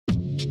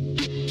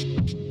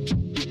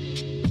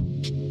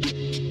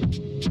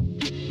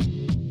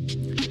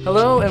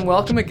Hello and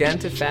welcome again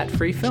to Fat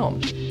Free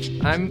Film.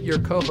 I'm your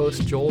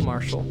co-host Joel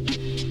Marshall.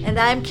 And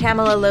I'm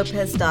Kamala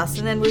Lopez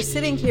Dawson, and we're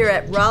sitting here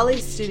at Raleigh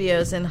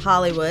Studios in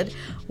Hollywood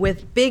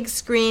with Big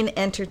Screen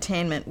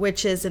Entertainment,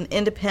 which is an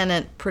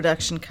independent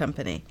production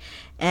company.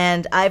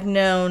 And I've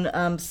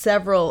known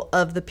several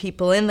of the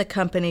people in the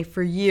company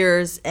for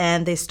years,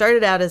 and they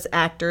started out as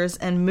actors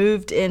and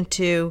moved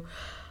into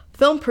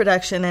film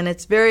production, and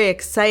it's very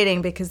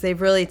exciting because they've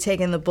really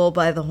taken the bull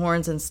by the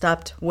horns and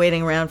stopped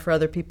waiting around for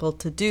other people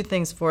to do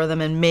things for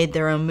them and made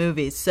their own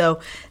movies. So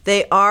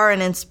they are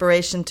an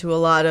inspiration to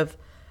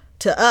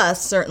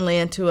us certainly,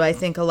 and to I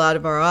think a lot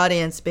of our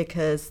audience,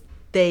 because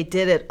they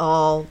did it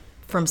all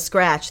from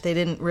scratch. They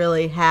didn't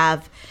really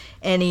have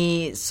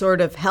any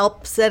sort of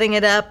help setting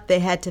it up. They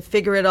had to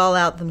figure it all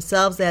out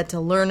themselves. They had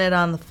to learn it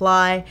on the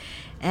fly.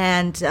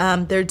 And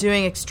they're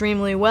doing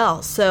extremely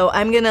well. So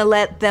I'm going to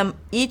let them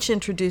each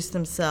introduce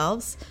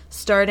themselves,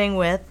 starting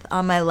with,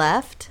 on my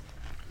left,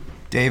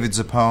 David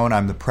Zappone.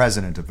 I'm the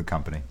president of the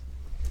company.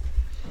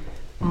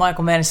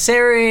 Michael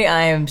Manasseri.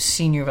 I am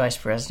senior vice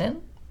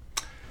president.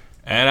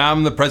 And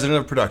I'm the president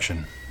of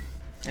production.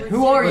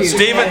 Who are you?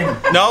 Stephen.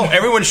 No,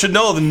 everyone should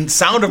know the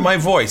sound of my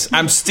voice.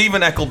 I'm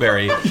Stephen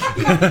Eckelberry.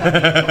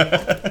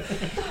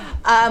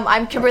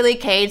 I'm Kimberly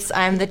Cates.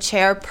 I'm the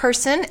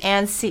chairperson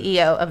and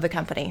CEO of the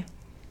company.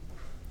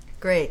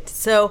 Great.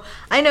 So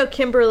I know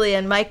Kimberly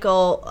and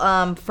Michael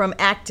from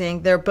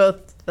acting. They're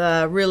both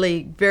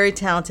really very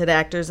talented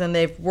actors, and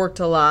they've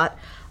worked a lot.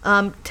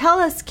 Tell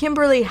us,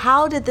 Kimberly,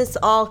 how did this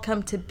all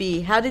come to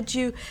be? How did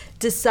you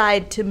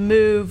decide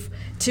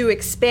to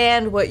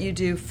expand what you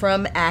do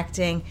from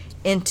acting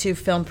into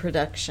film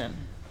production?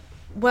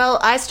 Well,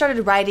 I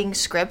started writing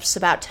scripts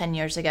about 10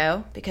 years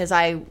ago because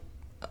I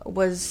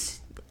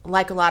was,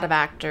 like a lot of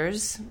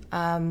actors,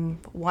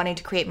 wanting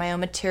to create my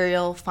own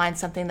material, find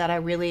something that I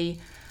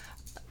really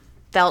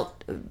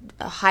felt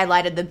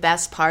highlighted the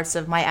best parts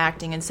of my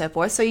acting and so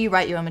forth. So you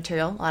write your own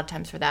material a lot of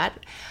times for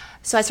that.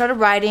 So I started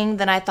writing,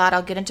 then I thought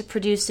I'll get into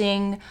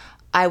producing.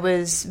 I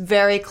was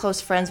very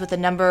close friends with a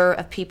number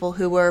of people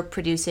who were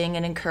producing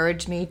and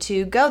encouraged me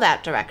to go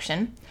that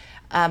direction.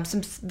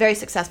 Some very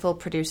successful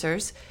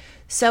producers.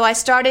 So I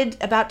started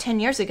about 10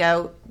 years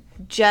ago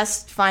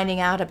just finding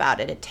out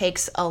about it. It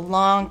takes a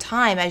long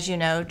time, as you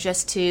know,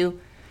 just to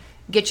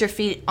get your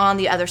feet on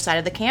the other side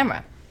of the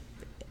camera.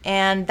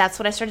 And that's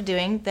what I started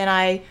doing. Then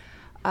I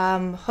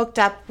hooked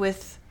up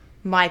with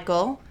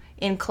Michael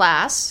in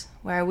class,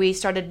 where we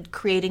started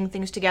creating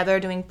things together,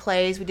 doing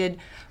plays. We did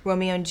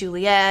Romeo and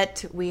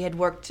Juliet. We had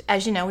worked,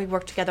 as you know, we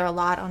worked together a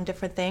lot on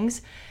different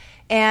things,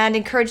 and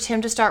encouraged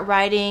him to start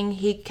writing.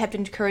 He kept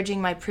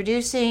encouraging my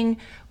producing.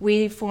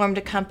 We formed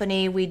a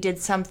company. We did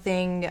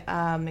something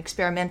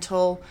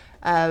experimental,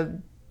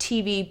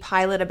 TV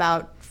pilot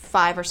about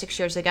 5 or 6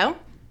 years ago.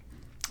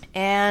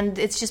 And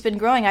it's just been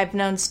growing. I've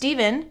known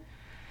Stephen.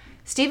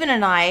 Stephen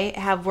and I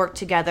have worked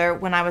together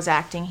when I was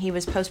acting. He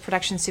was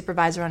post-production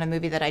supervisor on a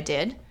movie that I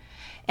did.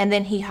 And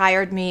then he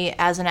hired me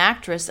as an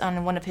actress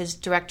on one of his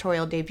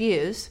directorial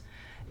debuts.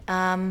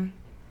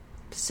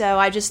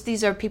 So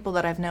these are people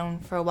that I've known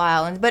for a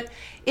while. But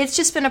it's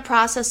just been a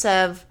process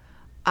of,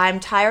 I'm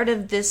tired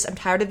of this. I'm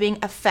tired of being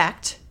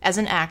effect as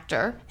an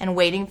actor and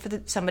waiting for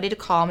somebody to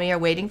call me or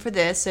waiting for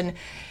this.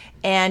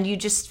 And you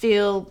just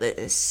feel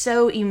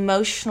so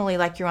emotionally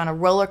like you're on a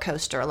roller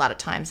coaster a lot of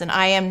times. And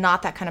I am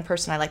not that kind of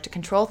person. I like to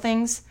control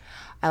things.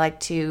 I like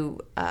to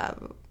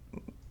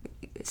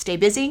stay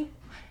busy.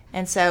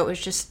 And so it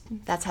was just,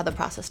 that's how the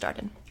process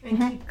started. And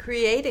keep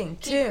creating,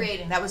 too. Keep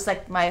creating. That was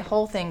like my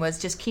whole thing, was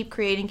just keep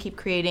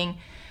creating.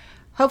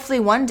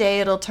 Hopefully one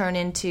day it'll turn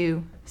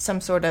into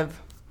some sort of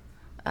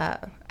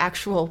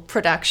actual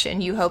production.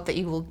 You hope that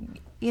you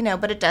will,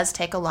 but it does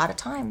take a lot of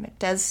time. It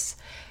does.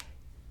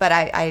 But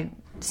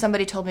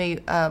somebody told me,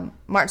 Martin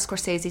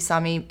Scorsese saw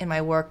me in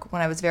my work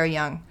when I was very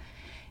young.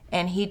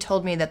 And he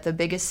told me that the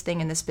biggest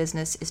thing in this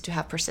business is to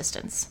have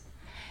persistence.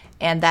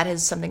 And that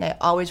is something I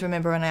always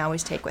remember and I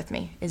always take with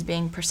me, is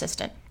being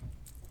persistent.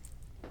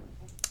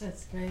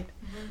 That's great.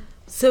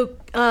 So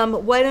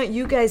why don't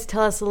you guys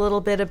tell us a little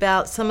bit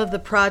about some of the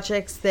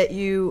projects that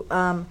you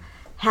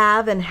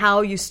have and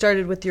how you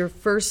started with your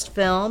first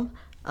film,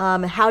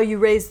 how you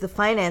raised the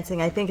financing,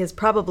 I think is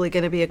probably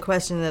going to be a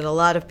question that a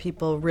lot of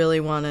people really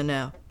want to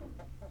know.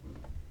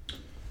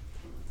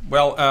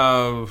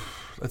 Well,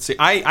 let's see.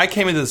 I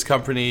came into this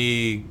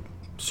company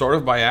sort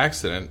of by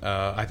accident.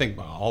 I think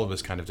all of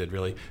us kind of did,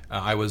 really.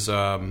 I've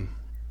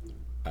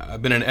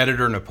been an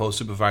editor and a post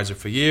supervisor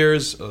for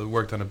years.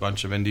 Worked on a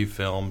bunch of indie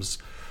films.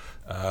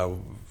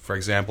 For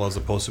example, as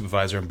a post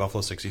supervisor in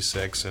Buffalo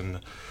 66. And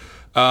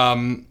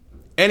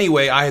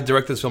anyway, I had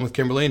directed this film with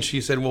Kimberly, and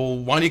she said, "Well,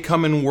 why don't you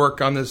come and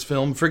work on this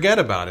film? Forget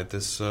about it.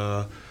 This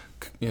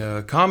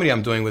comedy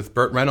I'm doing with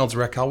Burt Reynolds,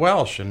 Raquel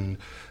Welch, and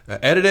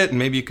edit it, and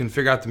maybe you can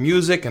figure out the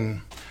music."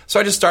 And so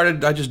I just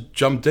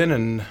jumped in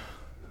and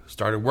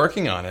started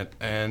working on it,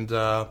 and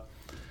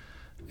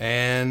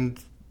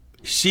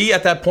she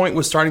at that point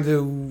was starting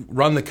to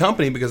run the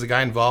company because the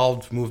guy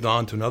involved moved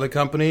on to another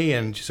company,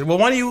 and she said, "Well,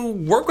 why don't you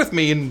work with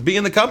me and be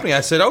in the company?"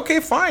 I said, "Okay,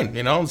 fine."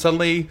 And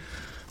suddenly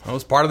I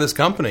was part of this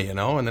company, and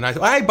then I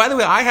thought, by the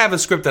way, I have a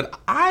script that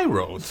I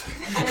wrote,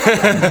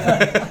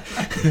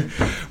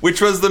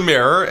 which was The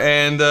Mirror,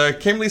 and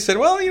Kimberly said,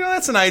 well,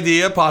 that's an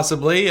idea,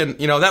 possibly, and,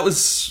 that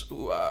was,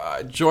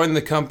 I joined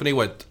the company,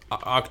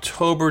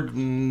 October,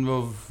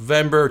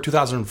 November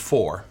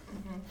 2004,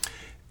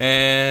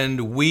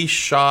 and we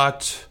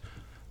shot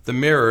The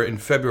Mirror in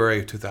February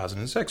of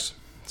 2006,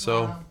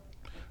 so, wow.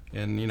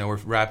 And, we're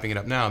wrapping it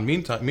up now.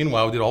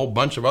 Meanwhile, we did a whole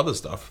bunch of other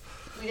stuff.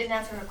 We didn't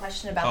answer her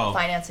question about the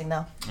financing,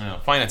 though.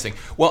 Financing.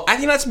 Well, I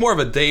think that's more of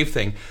a Dave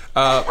thing.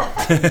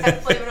 I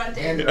blame it on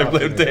Dave. I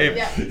blame Dave.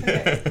 Yeah.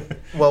 Okay.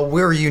 Well,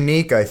 we're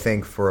unique, I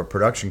think, for a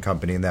production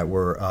company in that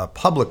we're a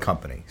public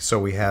company. So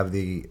we have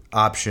the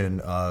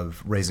option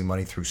of raising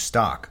money through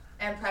stock.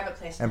 And private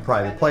placements. And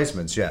private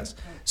placements, yes.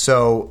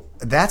 So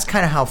that's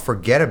kind of how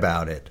Forget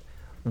About It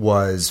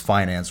was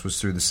financed,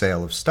 was through the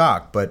sale of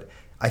stock. But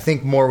I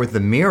think more with The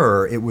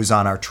Mirror, it was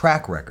on our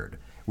track record.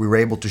 We were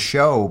able to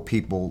show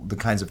people the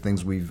kinds of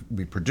things we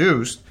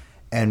produced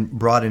and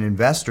brought in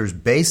investors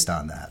based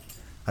on that.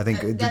 I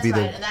think it would be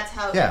right, and that's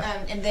how.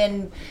 Yeah. And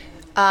then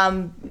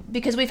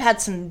because we've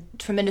had some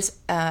tremendous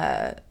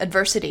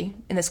adversity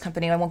in this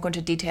company, I won't go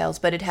into details,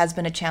 but it has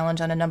been a challenge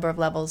on a number of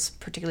levels,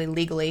 particularly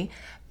legally.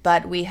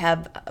 But we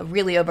have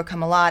really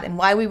overcome a lot. And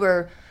why we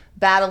were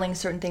battling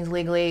certain things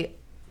legally,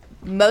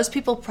 most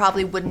people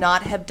probably would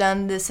not have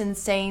done this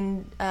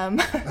insane,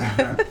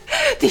 the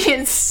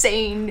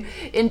insane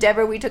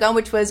endeavor we took on,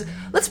 which was,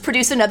 let's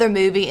produce another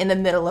movie in the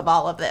middle of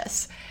all of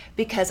this,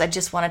 because I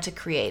just wanted to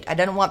create. I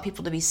didn't want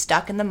people to be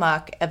stuck in the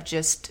muck of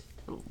just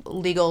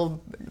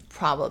legal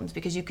problems,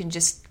 because you can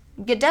just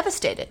get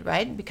devastated,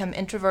 right? Become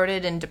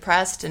introverted and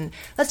depressed, and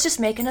let's just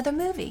make another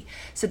movie.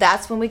 So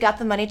that's when we got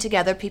the money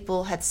together.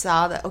 People had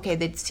saw that, okay,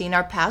 they'd seen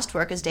our past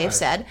work, as Dave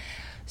said.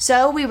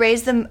 So we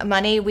raised the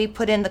money.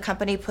 The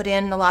company put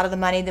in a lot of the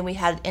money. Then we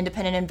had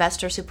independent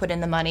investors who put in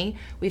the money.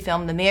 We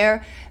filmed The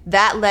Mirror.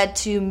 That led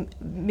to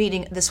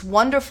meeting this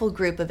wonderful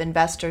group of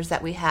investors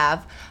that we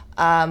have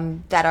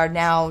that are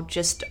now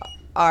just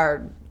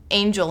our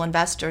angel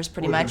investors,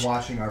 pretty much.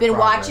 Been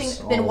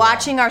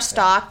watching our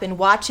stock, been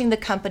watching the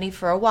company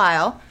for a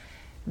while.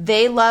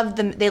 They love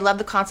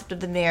the concept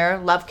of The Mirror,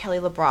 love Kelly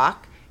LeBrock,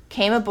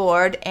 came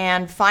aboard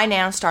and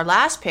financed our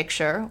last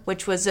picture,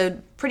 which was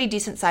a pretty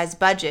decent-sized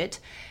budget.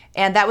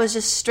 And that was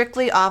just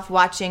strictly off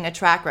watching a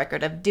track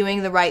record of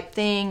doing the right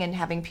thing and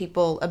having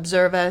people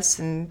observe us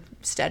and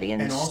study.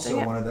 And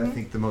also one of the, I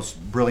think the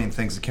most brilliant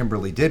things that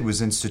Kimberly did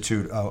was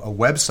institute a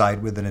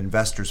website with an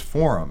investors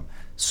forum.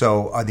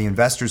 So the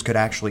investors could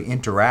actually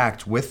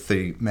interact with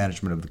the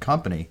management of the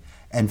company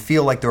and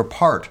feel like they're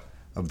part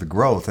of the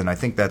growth. And I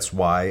think that's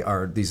why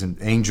these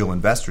angel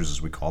investors,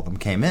 as we call them,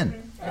 came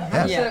in.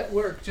 How does that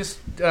work? Just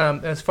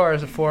as far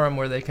as a forum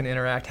where they can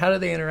interact, how do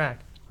they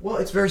interact? Well,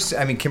 it's very.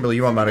 I mean, Kimberly,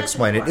 you want to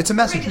explain it? It's a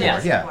message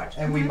board,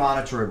 and we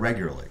monitor it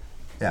regularly,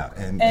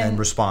 and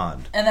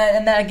respond. And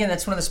that again,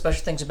 that's one of the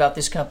special things about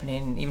this company,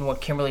 and even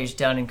what Kimberly has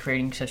done in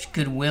creating such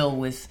goodwill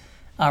with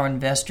our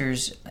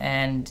investors,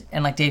 and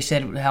like Dave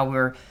said, how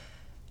we're,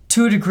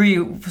 to a degree,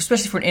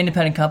 especially for an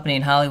independent company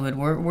in Hollywood,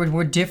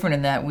 we're different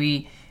in that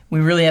we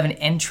really have an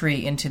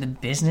entry into the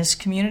business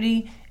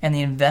community and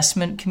the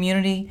investment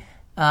community,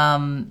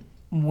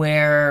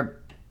 where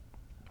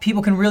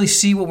people can really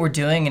see what we're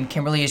doing, and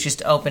Kimberly has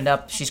just opened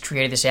up, she's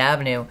created this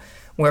avenue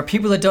where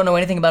people that don't know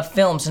anything about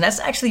films, and that's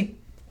actually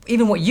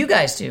even what you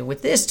guys do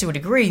with this to a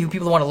degree,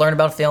 people that want to learn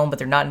about film but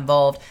they're not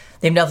involved,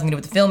 they have nothing to do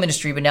with the film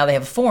industry, but now they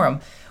have a forum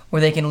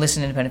where they can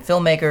listen to independent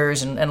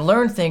filmmakers and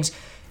learn things.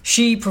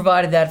 She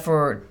provided that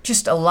for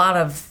just a lot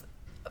of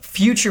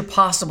future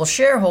possible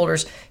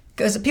shareholders,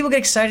 because people get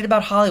excited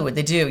about Hollywood.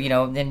 They do,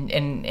 in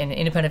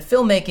independent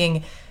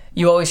filmmaking.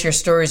 You always hear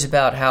stories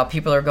about how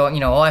people are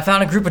going, I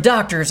found a group of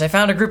doctors, I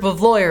found a group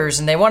of lawyers,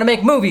 and they want to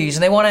make movies,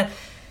 and they want to...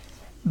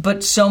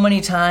 But so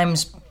many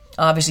times,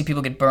 obviously,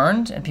 people get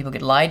burned, and people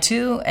get lied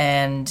to,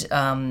 and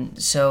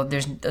so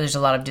there's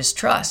a lot of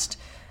distrust.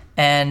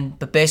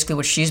 But basically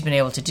what she's been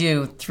able to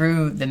do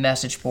through the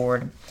message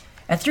board,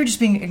 and through just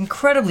being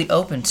incredibly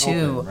open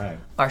to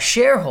our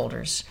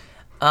shareholders,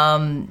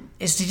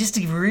 is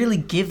to really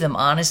give them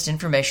honest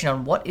information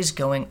on what is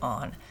going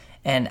on,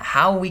 and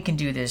how we can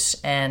do this,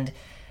 and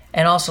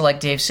also, like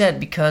Dave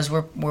said, because we're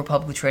a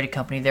publicly traded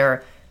company,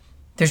 there's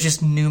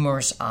just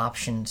numerous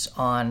options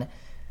on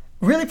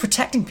really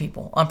protecting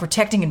people, on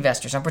protecting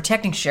investors, on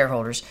protecting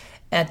shareholders.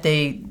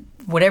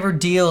 Whatever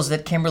deals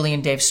that Kimberly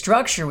and Dave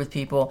structure with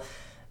people,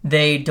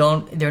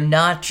 they're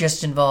not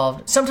just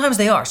involved. Sometimes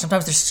they are.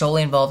 Sometimes they're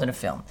solely involved in a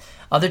film.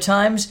 Other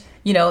times,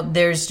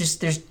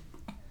 there's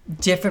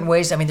different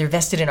ways. I mean, they're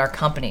vested in our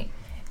company.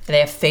 They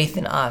have faith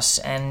in us,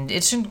 and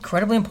it's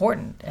incredibly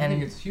important. And I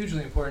think it's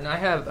hugely important.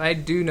 I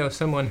do know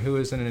someone who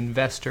is an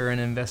investor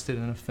and invested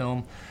in a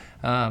film,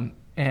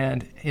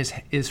 and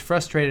is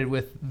frustrated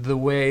with the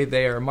way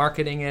they are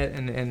marketing it,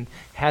 and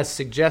has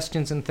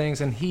suggestions and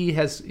things. And he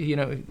has,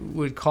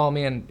 would call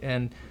me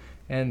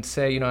and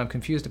say, I'm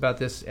confused about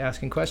this,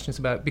 asking questions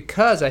about it,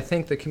 because I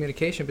think the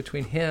communication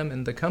between him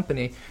and the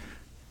company,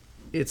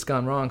 it's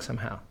gone wrong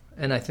somehow.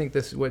 And I think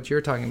this, what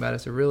you're talking about,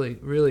 is a really,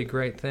 really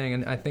great thing.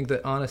 And I think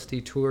that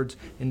honesty towards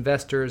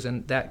investors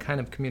and that kind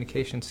of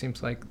communication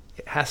seems like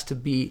it has to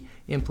be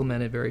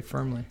implemented very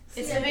firmly.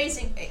 It's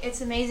amazing.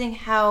 It's amazing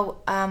how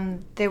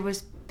there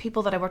was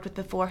people that I worked with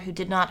before who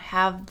did not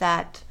have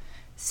that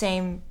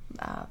same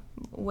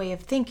way of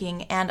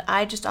thinking, and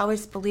I just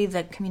always believe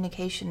that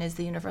communication is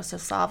the universal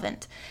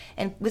solvent.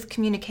 And with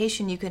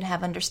communication, you can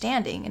have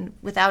understanding, and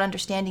without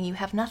understanding, you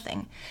have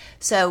nothing.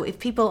 So if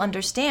people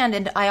understand,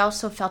 and I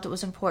also felt it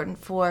was important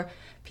for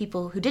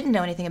people who didn't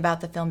know anything about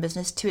the film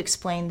business to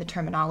explain the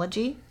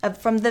terminology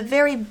from the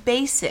very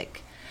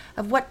basic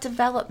of what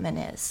development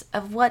is,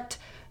 of what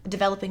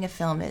developing a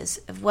film is,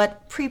 of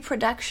what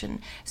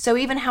pre-production. So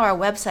even how our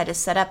website is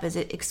set up is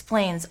it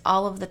explains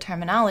all of the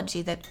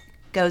terminology that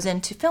goes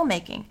into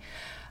filmmaking.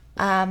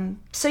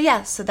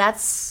 So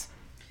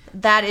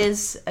that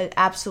is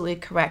absolutely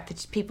correct.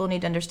 That people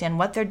need to understand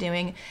what they're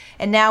doing.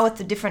 And now with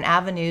the different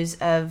avenues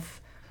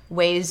of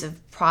ways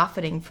of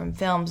profiting from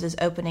films is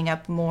opening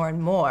up more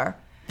and more.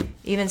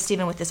 Even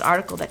Stephen, with this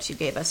article that you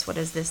gave us, what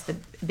is this? The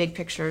Big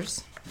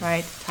Pictures,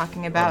 right?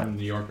 Talking about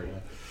New Yorker, yeah.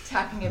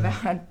 Talking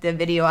about the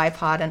video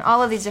iPod and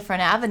all of these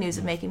different avenues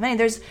of making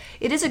money.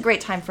 It is a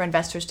great time for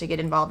investors to get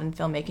involved in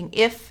filmmaking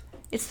if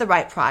it's the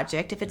right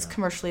project, if it's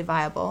commercially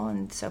viable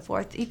and so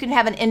forth. You can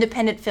have an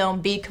independent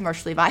film be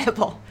commercially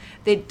viable.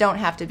 They don't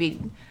have to be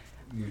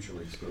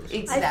Mutually exclusive.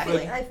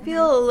 exactly. I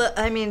feel,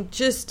 I mean,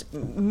 just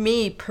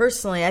me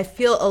personally, I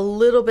feel a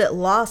little bit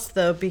lost,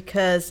 though,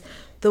 because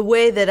the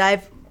way that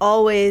I've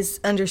always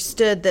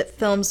understood that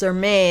films are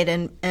made,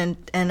 and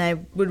I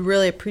would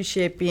really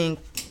appreciate being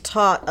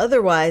taught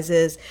otherwise,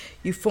 is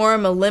you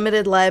form a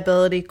limited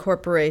liability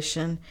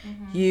corporation,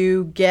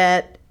 you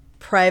get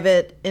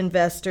private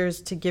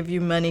investors to give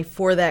you money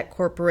for that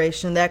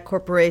corporation. That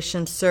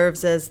corporation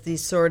serves as the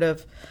sort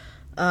of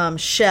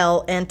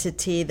shell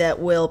entity that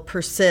will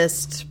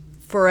persist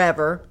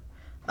forever,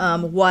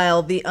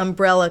 while the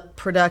umbrella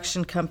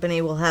production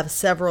company will have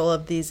several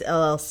of these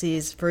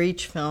LLCs for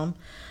each film.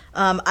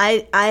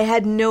 I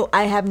have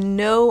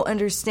no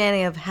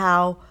understanding of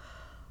how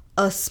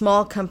a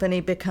small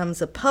company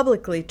becomes a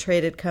publicly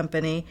traded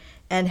company,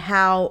 and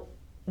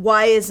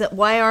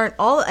why aren't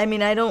all? I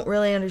mean, I don't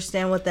really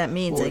understand what that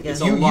means. I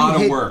guess It's a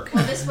lot of work.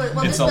 Well, this was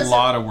It's a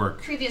lot of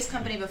work. Previous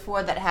company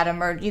before that had a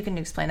merger. You can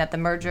explain that, the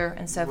merger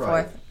and so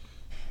forth.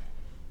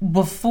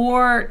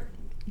 Before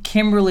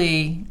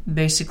Kimberly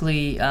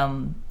basically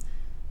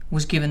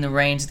was given the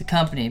reins of the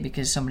company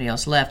because somebody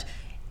else left,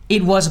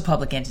 it was a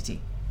public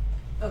entity.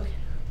 Okay.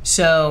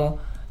 So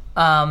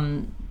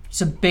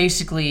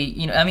basically,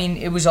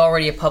 it was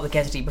already a public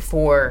entity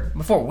before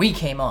we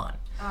came on.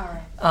 All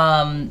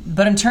right.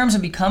 But in terms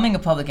of becoming a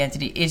public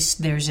entity,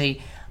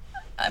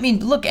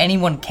 look,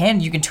 anyone can.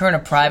 You can turn a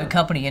private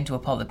company into a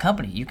public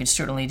company. You can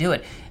certainly do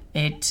it.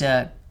 It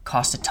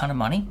costs a ton of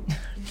money,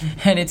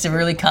 and it's a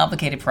really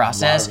complicated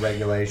process. A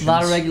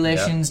lot of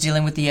regulations,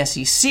 dealing with the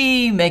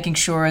SEC, making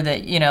sure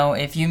that,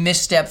 if you miss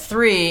step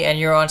 3 and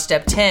you're on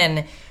step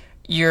 10,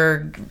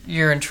 you're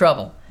in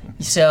trouble.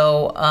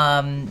 So,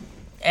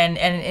 and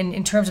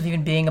in terms of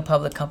even being a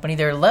public company,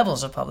 there are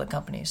levels of public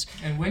companies.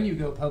 And when you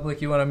go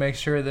public, you want to make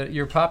sure that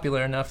you're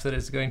popular enough that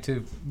it's going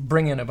to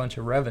bring in a bunch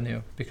of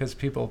revenue, because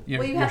people,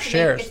 your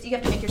shares. You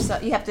have to make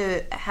yourself. You have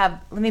to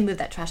have. Let me move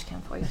that trash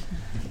can for you.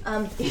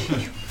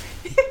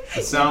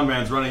 The sound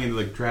man's running into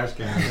the trash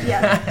can.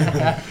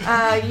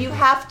 Yeah. You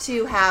have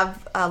to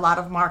have a lot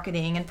of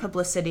marketing and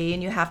publicity,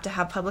 and you have to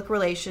have public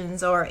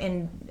relations, or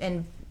in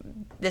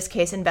this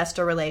case,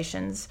 investor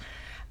relations.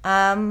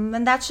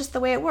 And that's just the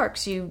way it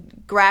works.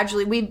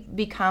 We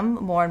become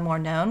more and more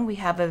known. We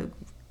have an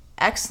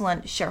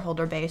excellent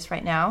shareholder base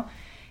right now,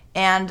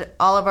 and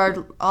all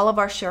of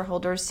our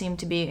shareholders seem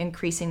to be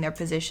increasing their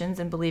positions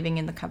and believing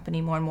in the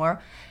company more and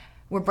more.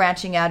 We're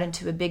branching out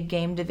into a big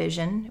game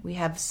division. We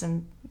have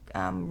some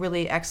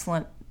really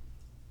excellent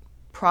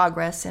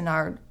progress in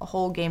our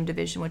whole game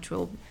division, which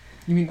will.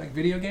 You mean like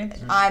video games?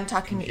 I'm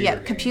talking,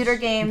 computer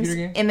games,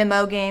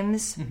 MMO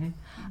games. Mm-hmm.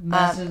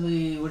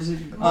 Massively, what is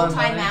it?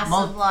 Multi-massive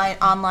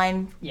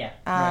online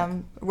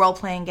right.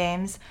 role-playing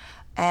games.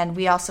 And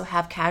we also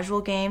have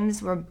casual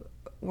games. We're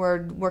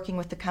working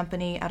with the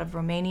company out of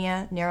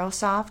Romania,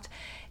 Neurosoft,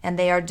 and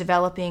they are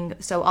developing,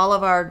 so all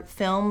of our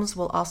films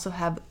will also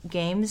have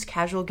games,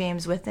 casual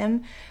games with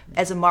them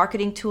as a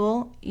marketing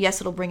tool.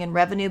 Yes, it'll bring in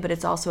revenue, but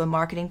it's also a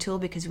marketing tool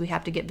because we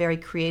have to get very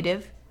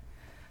creative.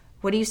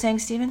 What are you saying,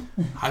 Stephen?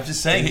 I'm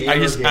just saying.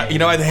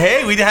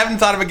 Hey, we haven't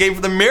thought of a game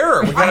for the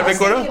Mirror. We gotta make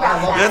one.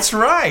 That's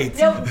right.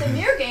 The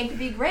Mirror game could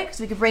be great because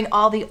we could bring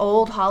all the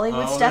old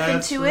Hollywood stuff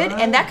into it,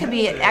 and that could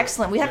be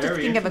excellent. We have to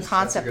think of a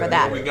concept for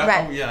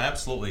that. Yeah,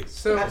 absolutely.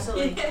 So,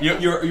 absolutely.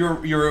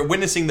 You're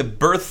witnessing the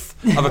birth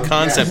of a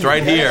concept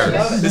right here.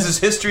 This is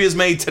history is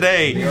made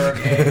today.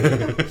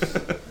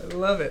 I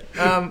love it.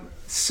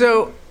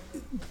 So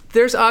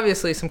there's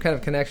obviously some kind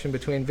of connection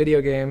between video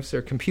games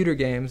or computer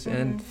games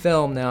and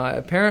film now.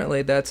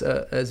 Apparently that's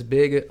as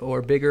big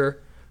or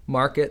bigger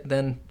market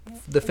than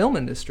the film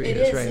industry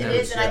is right now. It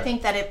is, and I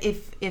think that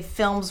if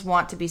films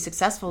want to be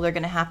successful, they're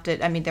going to have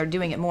to. I mean, they're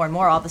doing it more and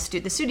more. All the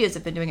studios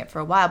have been doing it for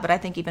a while, but I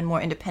think even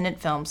more independent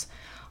films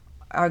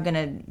are going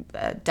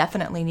to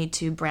definitely need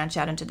to branch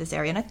out into this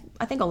area, and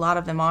I think a lot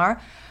of them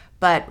are.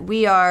 But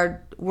we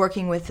are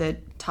working with a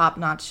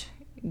top-notch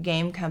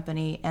game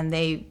company, and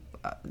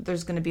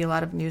there's going to be a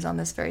lot of news on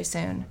this very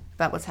soon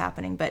about what's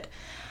happening. But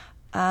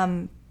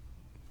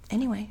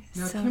anyway,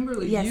 now, so,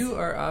 Kimberly, yes. you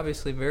are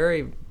obviously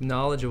very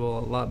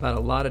knowledgeable about a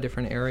lot of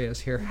different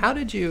areas here. How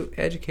did you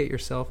educate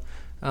yourself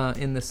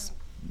in this?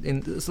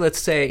 Let's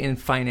say in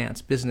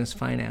finance, business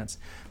finance.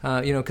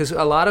 Because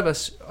a lot of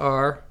us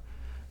are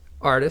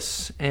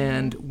artists,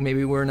 and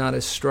maybe we're not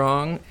as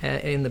strong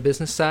in the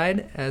business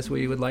side as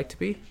we would like to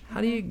be. How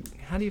do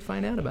you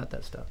find out about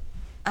that stuff?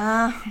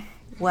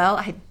 Well,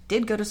 I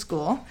did go to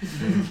school,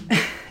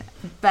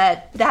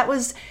 but that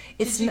was.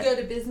 Did you go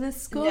to business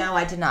school? No,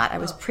 I did not. I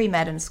was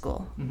pre-med in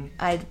school. Mm-hmm.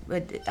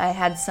 I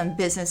had some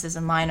business as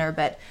a minor,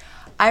 but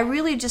I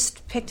really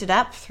just picked it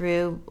up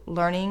through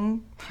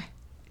learning.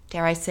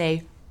 Dare I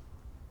say,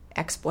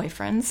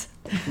 ex-boyfriends.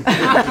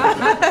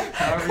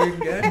 However you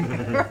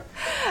can get.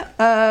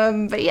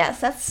 But yes,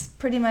 that's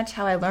pretty much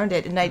how I learned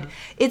it. And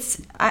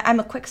I'm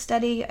a quick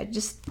study.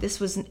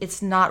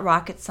 It's not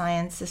rocket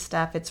science, this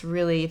stuff. It's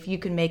really, if you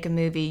can make a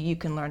movie, you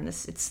can learn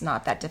this. It's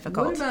not that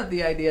difficult. What about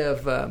the idea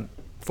of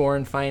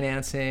foreign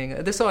financing?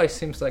 This always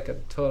seems like a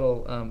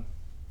total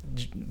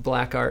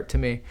black art to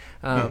me.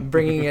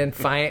 Bringing in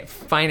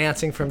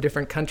financing from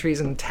different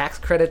countries and tax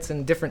credits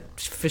and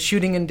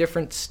shooting in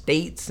different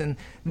states and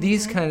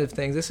these kind of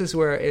things. This is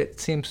where it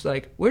seems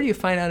like, where do you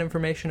find out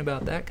information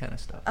about that kind of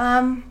stuff?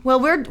 Well,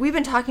 we've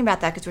been talking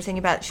about that because we're thinking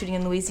about shooting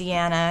in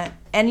Louisiana,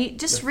 and you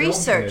just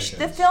research.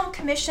 The film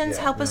commissions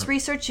help us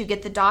research. You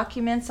get the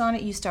documents on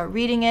it. You start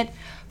reading it.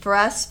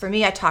 For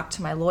me, I talked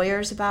to my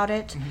lawyers about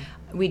it.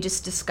 Mm-hmm. We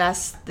just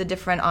discuss the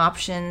different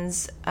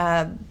options.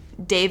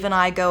 Dave and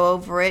I go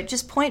over it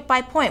just point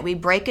by point. We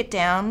break it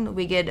down.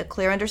 We get a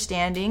clear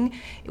understanding.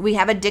 We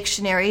have a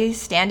dictionary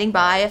standing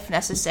by if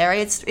necessary.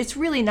 It's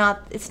really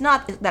not. It's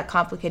not that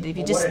complicated. If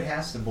you what it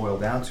has to boil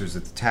down to is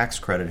that the tax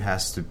credit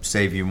has to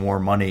save you more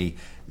money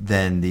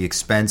than the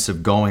expense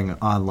of going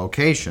on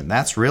location.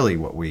 That's really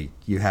what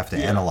you have to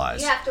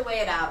analyze. You have to weigh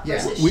it out Yeah.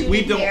 versus We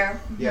shooting don't-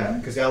 here. Yeah,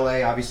 because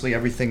LA, obviously,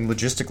 everything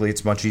logistically,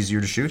 it's much easier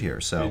to shoot here.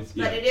 So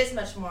But it is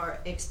much more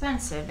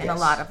expensive in a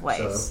lot of ways.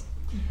 So-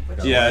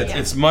 Yeah,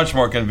 it's much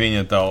more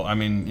convenient though. I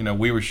mean,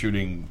 we were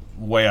shooting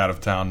way out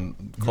of town,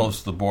 close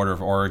to the border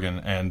of Oregon,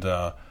 and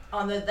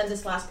On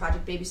this last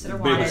project, Babysitter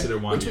Babysitter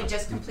Wanted, Wanted, which we yeah.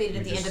 just completed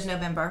at the end of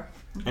November.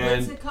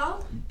 What's it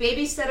called?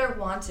 Babysitter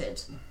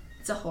Wanted.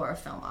 It's a horror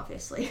film,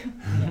 obviously.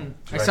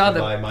 I saw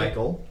by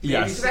Michael.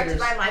 yes, Directed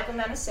by Michael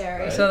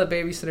Manasari. I saw the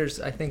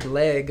babysitter's, I think,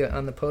 leg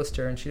on the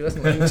poster, and she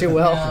wasn't looking too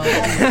well.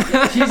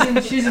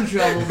 She's in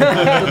trouble.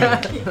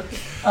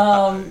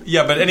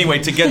 yeah. But anyway,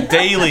 to get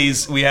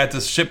dailies, we had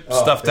to ship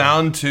stuff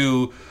down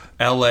to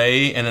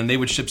L.A. and then they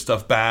would ship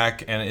stuff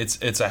back, and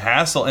it's a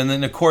hassle. And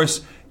then of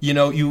course,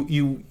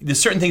 there's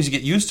certain things you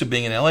get used to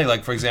being in L.A.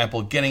 Like for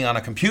example, getting on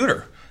a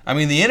computer. I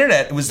mean, the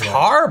internet was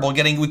horrible.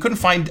 We couldn't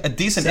find a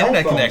decent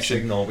internet connection.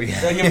 Signal. You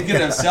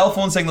get cell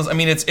phone signals. I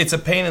mean, it's a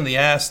pain in the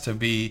ass to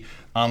be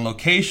on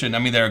location. I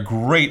mean, there are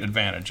great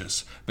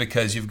advantages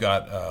because you've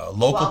got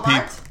local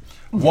people.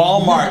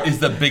 Walmart is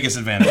the biggest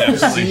advantage.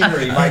 Absolutely.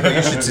 Scenery, Michael,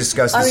 you should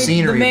discuss the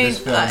scenery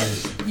of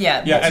this film.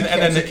 Yeah,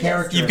 and then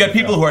character you've got in the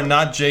people film. who are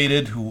not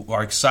jaded, who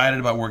are excited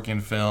about working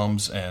in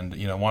films, and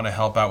want to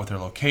help out with their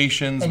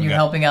locations. and you're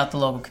helping out the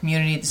local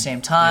community at the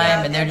same time,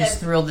 Yeah, and they're and just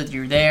then- thrilled that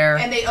you're there.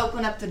 And they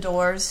open up the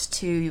doors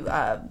to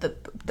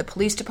the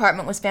police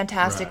department was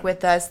fantastic Right.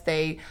 with us.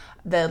 The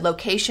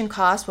location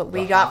costs, what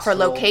we The got for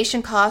hospital.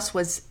 location costs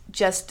was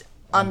just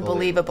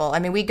unbelievable. I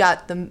mean, we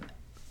got the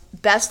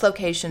best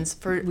locations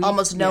for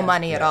almost no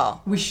money at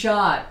all. We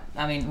shot.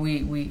 I mean,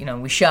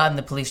 we shot in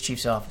the police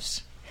chief's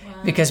office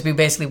because we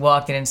basically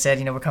walked in and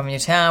said, we're coming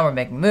to town, we're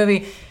making a movie,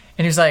 and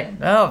he was like,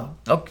 oh,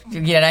 okay.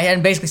 Yeah, and I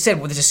had basically said,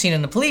 well, there's a scene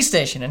in the police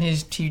station, and he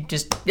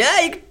just,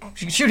 you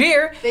can shoot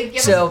here. They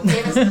gave So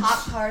us cop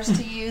cars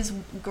to use,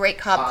 great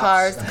cop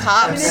cars,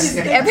 cops,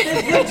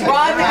 everything. drive the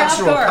cop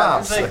Actual car.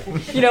 cops. It's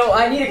like,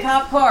 I need a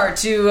cop car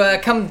to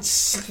come,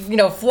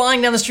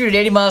 flying down the street at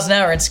 80 miles an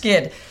hour and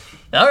skid.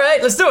 All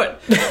right, let's do it.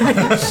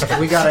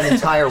 We got an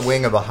entire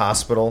wing of a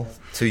hospital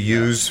to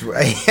use.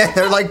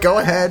 They're like, go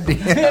ahead.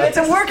 It's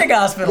a working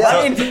hospital.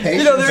 I mean,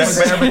 Patients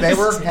are there, but they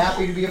were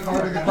happy to be a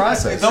part of the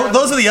process.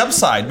 Those are the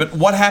upside. But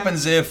what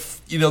happens if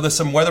there's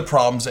some weather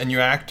problems and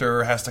your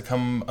actor has to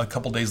come a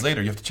couple days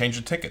later? You have to change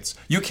the tickets.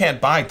 You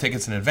can't buy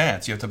tickets in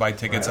advance. You have to buy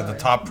tickets at the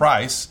top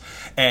price,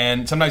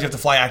 and sometimes you have to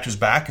fly actors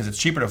back because it's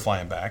cheaper to fly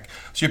them back.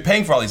 So you're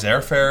paying for all these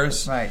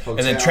airfares, Right. And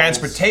then Hotels.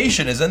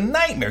 transportation is a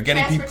nightmare.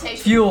 Getting people.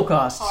 fuel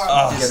costs.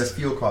 Yeah, the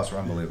fuel costs were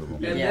unbelievable.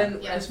 And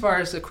then, as far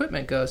as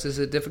equipment goes, is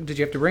it different? Did you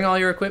you have to bring all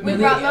your equipment?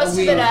 We brought most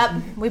of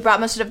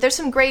it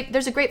up.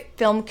 There's a great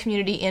film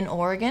community in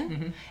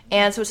Oregon,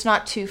 and so it's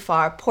not too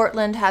far.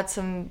 Portland had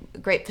some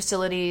great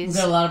facilities. We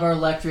got a lot of our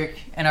electric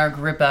and our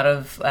grip out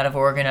of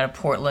Oregon, out of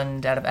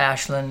Portland, out of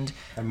Ashland,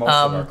 And most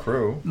of our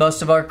crew.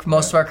 Most of our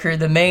crew.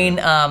 The main,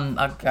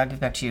 I'll get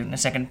back to you in a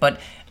second. But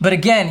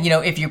again,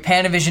 if your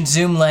Panavision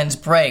zoom lens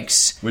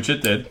breaks, Which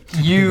it did.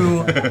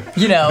 you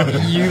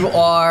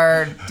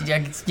are,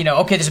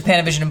 okay, there's a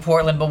Panavision in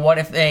Portland, but what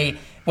if they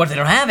don't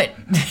have it?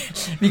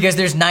 Because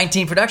there's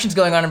 19 productions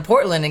going on in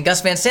Portland, and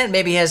Gus Van Sant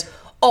maybe has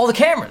all the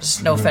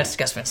cameras. No offense to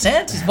Gus Van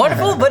Sant, he's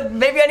wonderful, but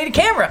maybe I need a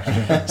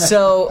camera.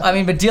 So,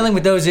 but dealing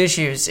with those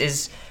issues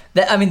is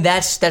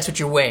that's what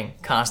you're weighing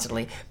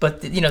constantly.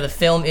 But the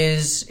film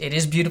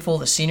is beautiful.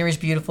 The scenery is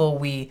beautiful.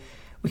 We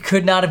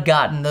could not have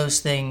gotten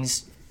those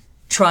things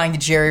trying to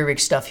jerry rig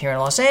stuff here in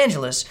Los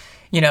Angeles.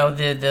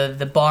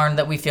 The barn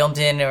that we filmed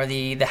in, or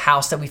the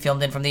house that we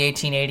filmed in from the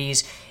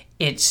 1880s.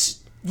 It's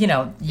they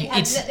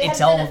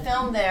it's all all a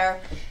film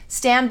there.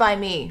 Stand By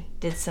Me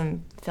did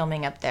some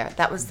filming up there.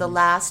 That was the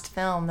last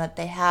film that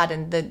they had,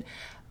 and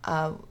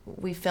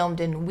we filmed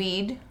in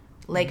Weed,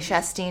 Lake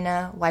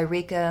Shastina,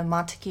 Wairika,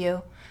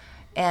 Montague,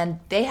 and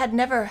they had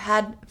never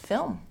had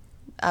film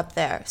up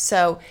there.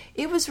 So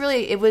it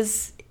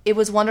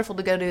was wonderful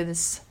to go to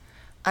this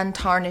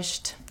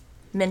untarnished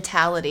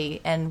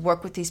mentality and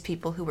work with these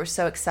people who were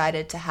so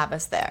excited to have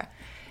us there.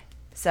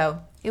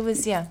 So it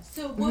was, yeah.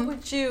 So what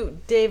would you,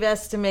 Dave,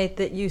 estimate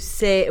that you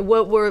say,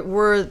 what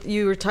were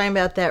you were talking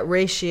about that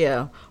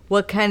ratio?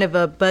 What kind of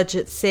a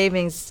budget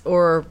savings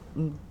or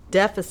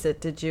deficit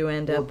did you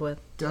end up with?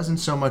 Doesn't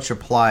so much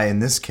apply in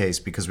this case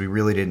because we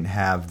really didn't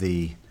have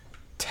the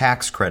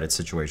tax credit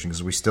situation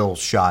because we still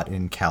shot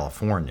in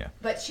California.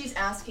 But she's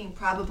asking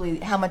probably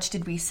how much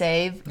did we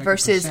save Like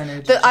versus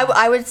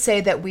I would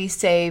say that we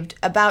saved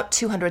about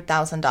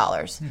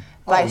 $200,000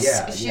 by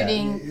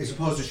shooting. As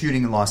opposed to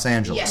shooting in Los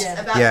Angeles. Yes,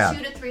 about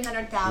 $200,000 to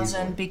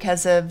 $300,000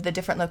 because of the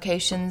different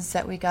locations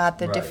that we got,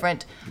 the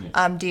different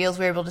deals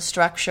we were able to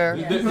structure.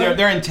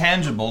 They're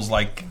intangibles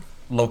like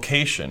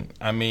location.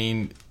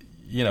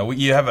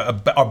 You have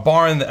a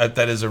barn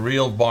that is a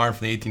real barn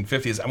from the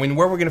 1850s.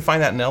 Where are we going to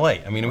find that in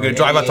L.A.? We're going to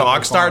drive out to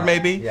Oxnard,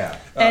 maybe? Yeah.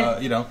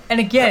 And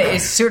again,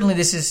 it's certainly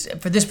this is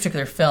for this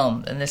particular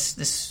film and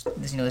this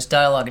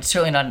dialogue. It's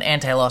certainly not an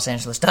anti-Los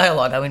Angeles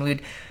dialogue.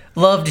 We'd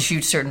love to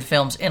shoot certain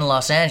films in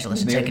Los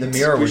Angeles. The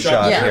Mirror was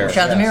shot here. We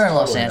shot The Mirror in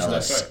Los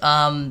Angeles.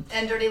 And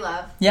Dirty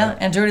Love. Yeah,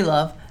 and Dirty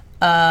Love.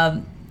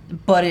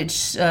 But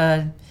it's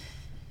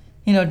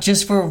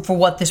just for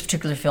what this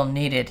particular film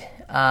needed.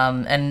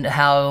 And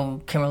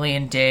how Kimberly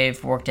and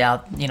Dave worked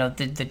out,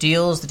 the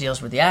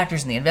deals with the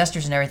actors and the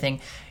investors and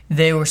everything.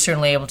 They were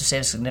certainly able to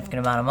save a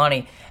significant amount of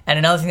money. And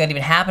another thing that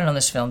even happened on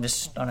this film,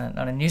 just on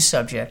a news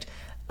subject,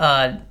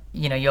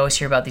 you always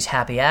hear about these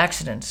happy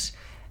accidents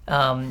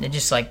and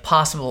just like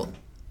possible,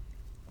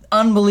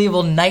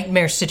 unbelievable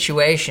nightmare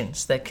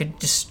situations that could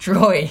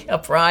destroy a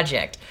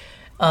project.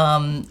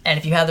 And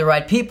if you have the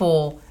right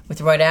people with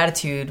the right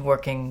attitude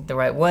working the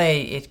right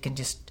way, it can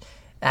just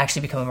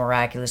actually become a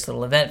miraculous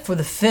little event for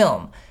the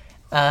film.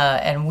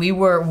 And we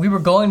were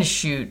going to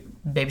shoot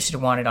Babysitter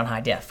Wanted on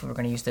high def. We were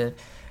going to use the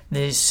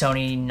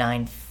Sony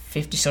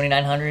 950, Sony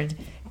 900.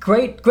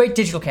 Great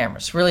digital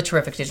cameras, really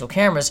terrific digital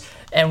cameras.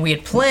 And we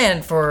had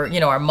planned for,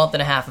 our month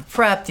and a half of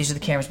prep. These are the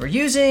cameras we're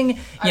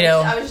using.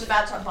 I was just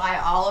about to buy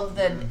all of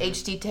the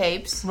HD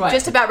tapes. Right.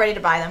 Just about ready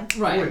to buy them.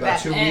 Right. About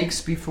 2 weeks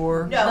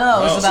before? No,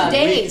 it was about 2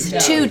 days.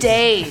 2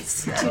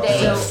 days. 2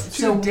 days.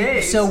 2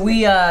 days.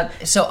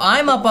 So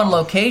I'm up on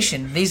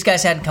location. These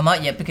guys hadn't come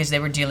out yet because they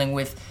were dealing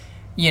with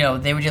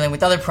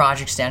other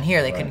projects down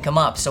here. They couldn't come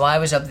up. So I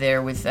was up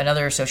there with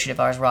another associate of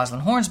ours,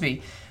 Rosalind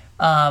Hornsby,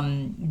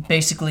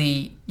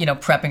 basically,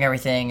 prepping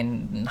everything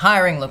and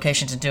hiring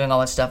locations and doing all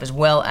that stuff, as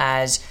well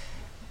as,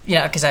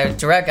 because I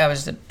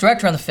was the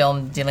director on the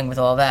film, dealing with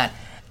all that,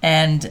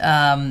 and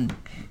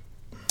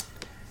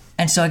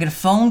so I get a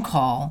phone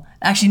call.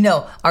 Actually,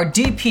 no, our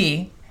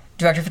DP,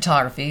 director of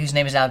photography, whose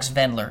name is Alex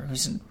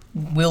Vendler,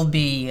 will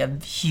be a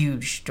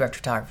huge director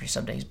of photography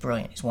someday. He's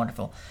brilliant. He's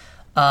wonderful.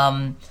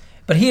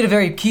 But he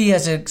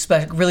has a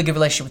really good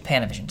relationship with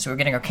Panavision. So we're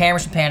getting our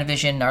cameras from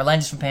Panavision, our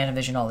lenses from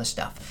Panavision, all this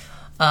stuff.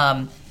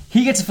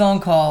 He gets a phone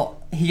call.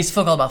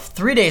 About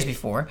 3 days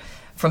before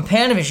from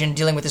Panavision,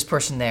 dealing with this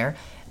person there,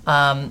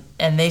 and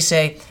they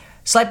say,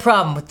 "Slight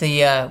problem with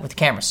the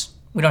cameras.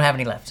 We don't have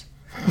any left."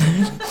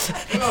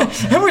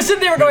 And we're sitting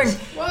there,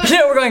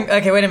 we're going,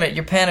 okay, wait a minute.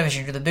 You're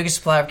Panavision. You're the biggest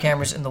supplier of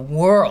cameras in the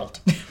world.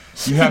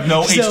 You have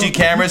no HD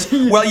cameras?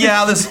 Well,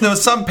 yeah, there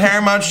was some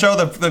Paramount show,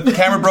 the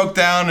camera broke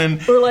down, and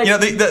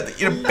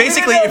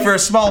basically, if you're a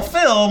small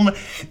film,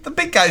 the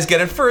big guys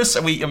get it first.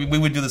 And we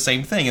would do the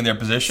same thing in their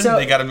position. So,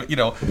 they got to,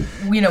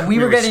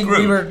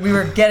 we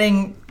were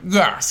getting.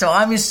 So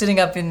I'm just sitting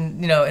up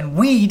in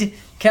Weed,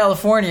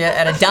 California,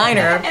 at a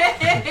diner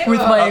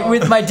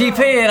with my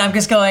DP, and I'm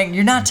just going,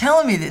 "You're not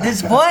telling me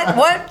this?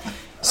 What?"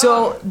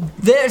 So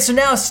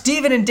now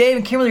Steven and Dave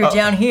and Kimberly are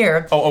down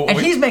here, and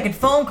wait. he's making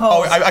phone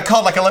calls. I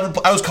called like 11.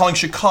 I was calling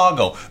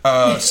Chicago,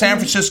 San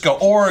Francisco,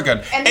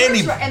 Oregon. And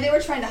they were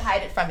trying to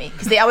hide it from me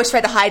because they always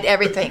try to hide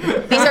everything.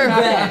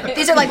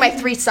 These are like my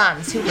 3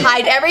 sons who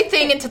hide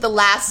everything into the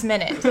last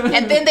minute,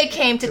 and then they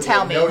came to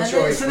tell me. No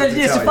choice So but to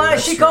then tell you, finally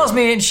that's she true. calls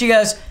me and she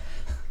goes,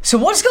 "So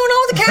what's going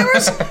on with the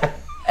cameras?"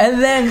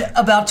 And then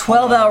about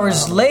 12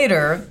 hours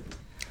later,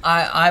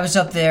 I was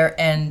up there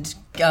and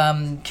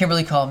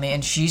Kimberly called me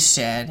and she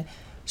said,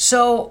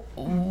 "So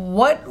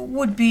what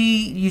would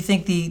be, you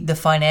think, the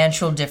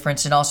financial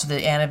difference and also the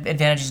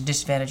advantages and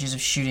disadvantages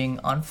of shooting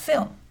on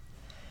film?"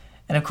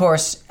 And of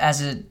course,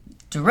 as a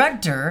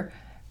director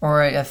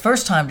or a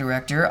first-time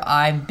director,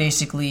 I'm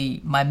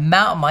basically my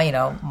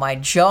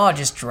jaw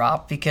just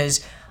dropped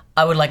because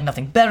I would like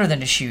nothing better than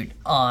to shoot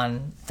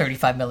on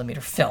 35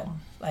 millimeter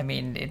film. I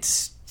mean,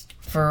 it's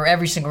for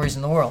every single reason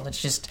in the world.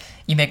 It's just,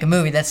 you make a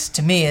movie. That's,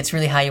 to me, it's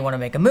really how you want to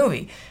make a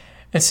movie.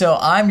 And so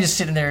I'm just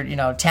sitting there,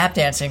 tap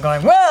dancing,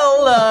 going,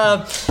 well,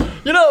 I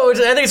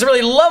think it's a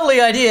really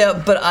lovely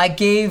idea. But I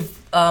gave,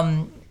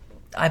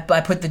 I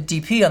put the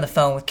DP on the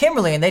phone with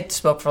Kimberly, and they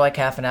spoke for like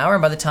half an hour.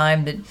 And by the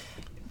time that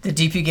the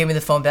DP gave me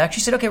the phone back, she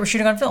said, "Okay, we're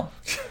shooting on film."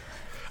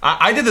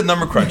 I did the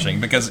number crunching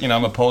because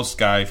I'm a post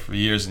guy for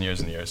years and years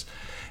and years,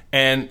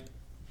 and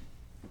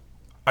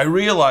I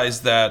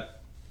realized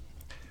that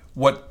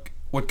what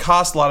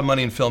costs a lot of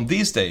money in film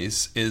these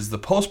days is the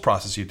post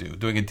process you do,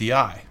 doing a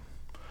DI.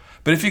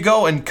 But if you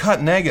go and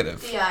cut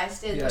negative,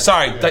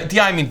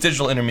 DI means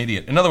digital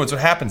intermediate. In other words, what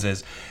happens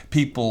is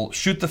people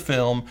shoot the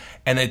film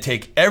and they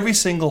take every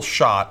single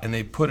shot and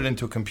they put it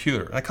into a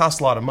computer. That costs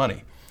a lot of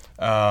money.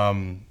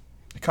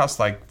 It costs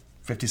like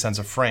 50 cents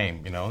a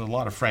frame. A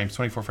lot of frames,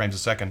 24 frames a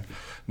second,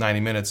 90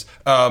 minutes.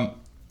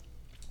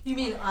 You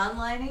mean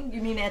onlining?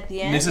 You mean at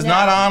the end? This is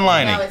not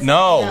onlining.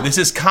 No, this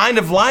is kind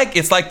of like,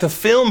 it's like the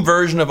film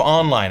version of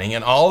onlining,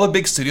 and all the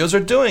big studios are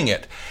doing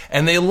it.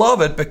 And they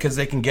love it because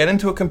they can get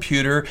into a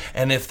computer,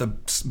 and if the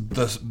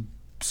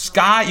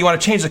sky, you want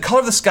to change the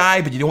color of the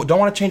sky, but you don't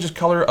want to change the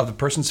color of the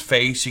person's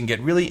face, you can get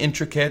really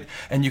intricate,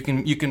 and you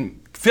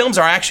can films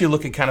are actually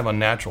looking kind of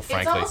unnatural,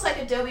 frankly. It's almost like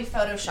Adobe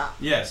Photoshop.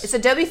 Yes. It's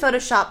Adobe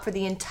Photoshop for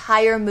the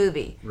entire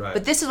movie. Right.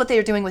 But this is what they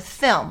were doing with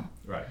film.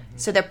 Right.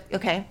 So they're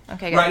okay.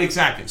 Good. Right,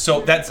 exactly.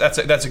 So that's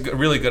a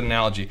really good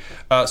analogy.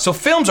 So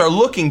films are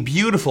looking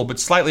beautiful, but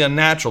slightly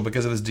unnatural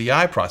because of this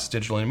DI process,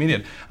 digital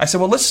intermediate. I said,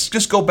 well, let's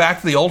just go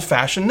back to the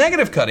old-fashioned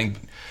negative cutting,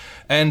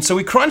 and so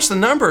we crunched the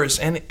numbers,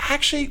 and it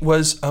actually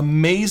was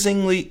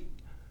amazingly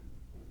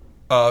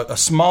a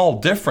small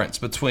difference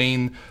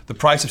between the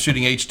price of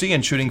shooting HD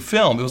and shooting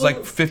film. It was like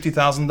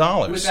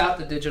 $50,000 without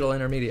the digital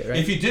intermediate, right?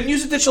 If you didn't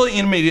use the digital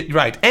intermediate,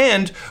 right?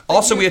 And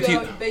also we had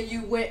to. But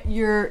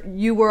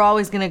you were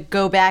always going to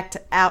go back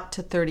out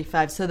to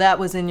 35, so that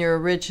was in your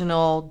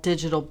original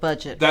digital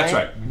budget. That's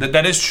right.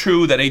 That is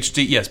true. That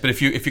HD, yes. But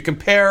if you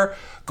compare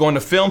going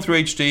to film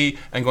through HD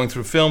and going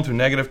through film through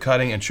negative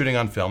cutting and shooting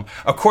on film,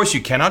 of course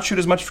you cannot shoot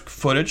as much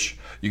footage.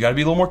 You got to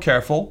be a little more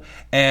careful.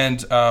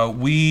 And although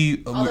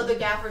the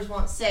gaffers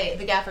won't say,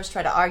 the gaffers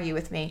try to argue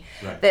with me,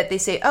 right, that they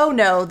say, "Oh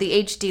no, the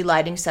HD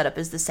lighting setup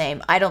is the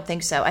same." I don't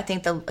think so. I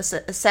think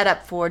the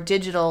setup for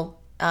digital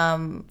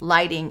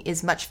lighting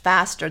is much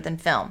faster than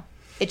film.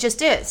 It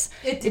just is.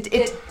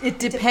 It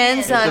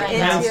depends on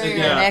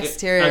interior and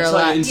exterior a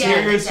lot.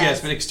 Interiors, yes,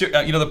 but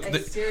exterior.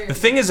 The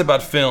thing is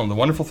about film, the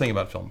wonderful thing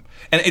about film,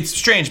 and it's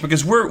strange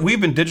because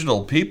we've been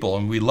digital people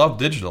and we love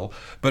digital,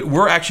 but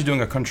we're actually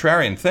doing a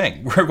contrarian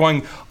thing. We're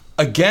going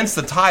against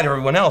the tide of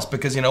everyone else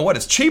because you know what?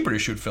 It's cheaper to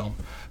shoot film.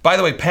 By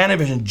the way,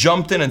 Panavision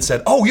jumped in and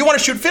said, "Oh, you want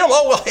to shoot film?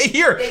 Oh, well, hey,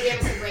 here." They gave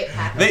us a great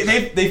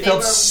package. They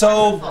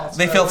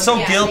felt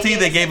so guilty.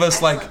 They gave us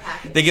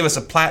package. they gave us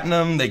a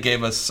platinum. They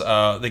gave us We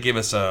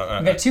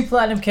got 2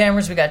 platinum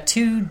cameras. We got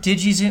 2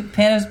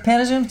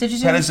 Panazooms,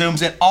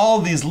 Panazooms, and all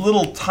these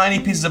little tiny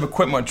pieces of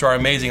equipment which are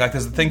amazing. Like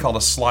there's a thing called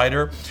a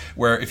slider,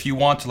 where if you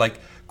want to like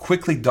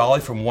quickly dolly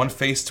from one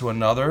face to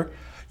another,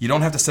 you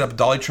don't have to set up a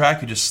dolly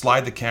track. You just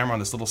slide the camera on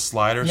this little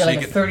slider. Yeah, so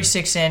like you a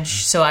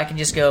 36-inch, so I can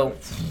just go.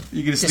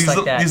 You can just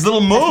like that. These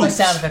little moves. That's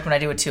my sound effect when I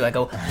do it too. I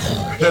go.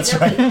 That's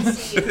right.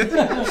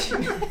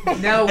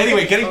 No.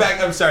 Anyway, getting back.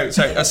 I'm sorry.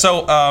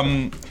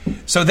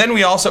 So then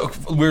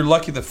we're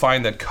lucky to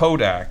find that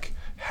Kodak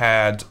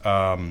had.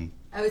 I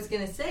was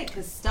going to say,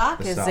 because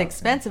stock is stock.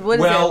 expensive. What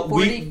is Well, it,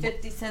 40,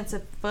 50 cents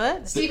a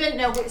foot? Stephen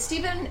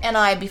and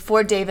I,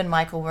 before Dave and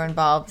Michael were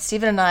involved,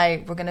 Stephen and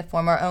I were going to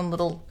form our own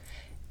little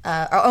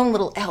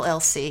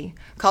LLC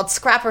called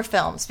Scrapper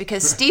Films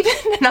because Stephen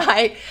and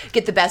I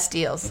get the best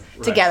deals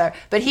together.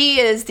 But he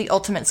is the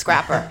ultimate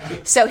scrapper.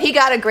 So he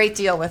got a great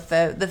deal with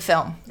the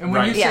film. And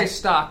when you Yeah. say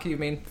stock, you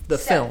mean the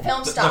film.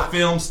 Film stock. The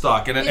film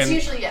stock. It's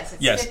usually, yes,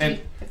 it's yes,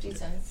 50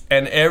 cents.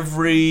 And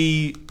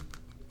every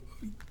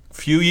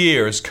few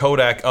years,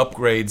 Kodak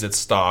upgrades its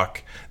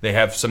stock. They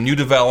have some new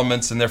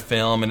developments in their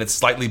film, and it's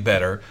slightly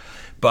better.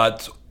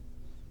 But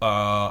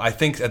I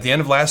think at the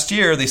end of last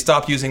year, they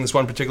stopped using this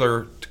one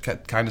particular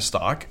kind of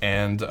stock,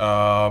 and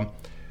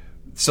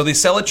so they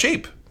sell it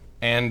cheap.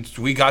 and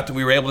we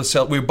were able to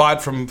sell. We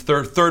bought from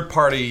third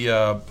party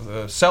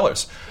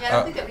sellers. Yeah, I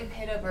don't think that we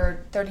paid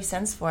over 30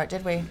 cents for it,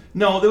 did we?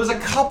 No, there was a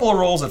couple of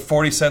rolls at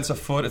 40 cents a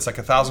foot. It's like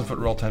a 1,000-foot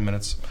roll, 10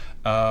 minutes.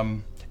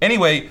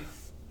 Anyway.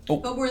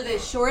 But were they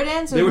short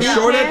ends? Or They were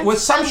short ends, with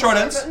some short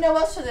ends. No,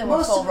 most of them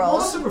were full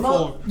rolls. Most of them were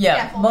full.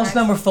 Yeah, full most of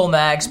them mags. were full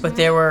mags, but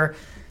there were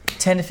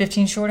 10 to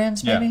 15 short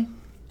ends, Yeah. maybe.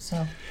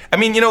 So I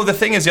mean, the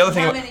thing is, the other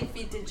thing. How many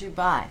feet did you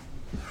buy?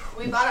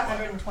 We bought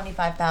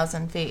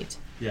 125,000 feet.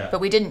 Yeah.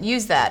 But we didn't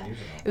use that.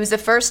 It was the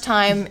first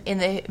time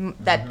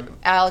that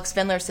Alex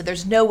Vinler said,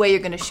 "There's no way you're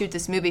going to shoot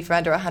this movie for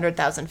under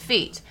 100,000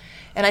 feet."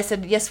 And I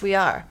said, "Yes, we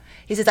are."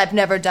 He says, "I've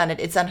never done it.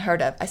 It's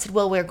unheard of." I said,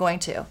 "Well, we're going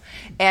to."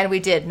 And we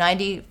did.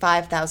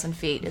 95,000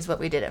 feet is what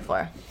we did it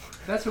for.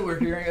 That's what we're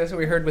hearing. That's what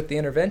we heard with the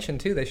intervention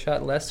too. They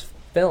shot less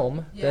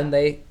film than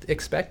they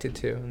expected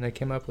to, and they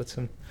came up with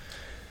some.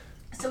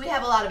 So we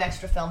have a lot of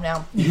extra film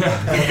now.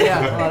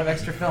 Yeah, a lot of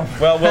extra film.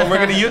 Well, we're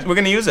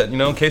gonna use it.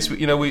 In case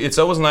it's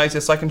always nice.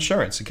 It's like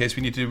insurance. In case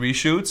we need to do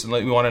reshoots and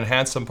we want to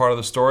enhance some part of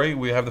the story,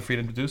 we have the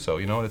freedom to do so.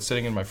 And it's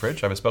sitting in my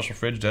fridge. I have a special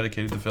fridge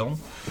dedicated to film.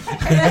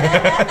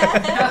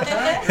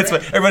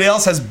 Everybody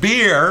else has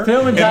beer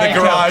Film in and the Diet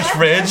Coke. garage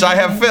fridge. I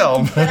have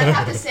film. But I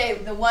have to say,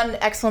 the one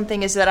excellent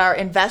thing is that our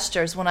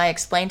investors, when I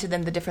explain to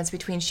them the difference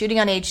between shooting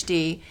on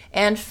HD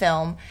and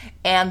film,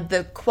 and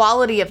the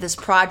quality of this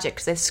project,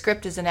 'cause the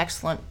script is an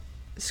excellent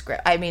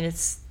script. I mean,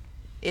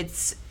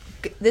 this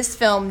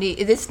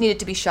needed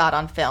to be shot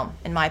on film,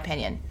 in my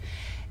opinion.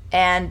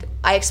 And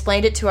I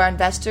explained it to our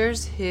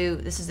investors, who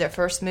this is their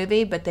first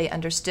movie, but they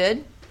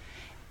understood,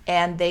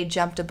 and they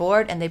jumped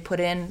aboard and they put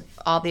in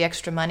all the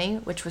extra money,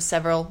 which was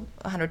several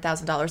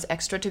 $100,000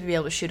 extra to be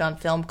able to shoot on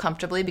film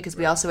comfortably, because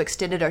we also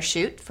extended our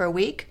shoot for a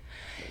week.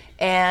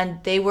 And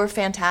they were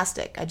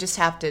fantastic. I just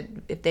have to,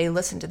 if they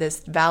listen to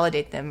this,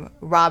 validate them.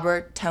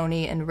 Robert,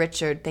 Tony, and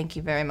Richard, thank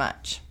you very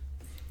much.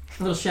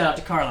 a little shout out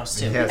to Carlos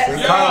too.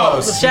 Yes.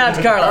 Carlos. Shout out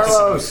to Carlos.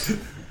 Carlos.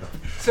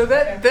 So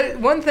that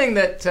one thing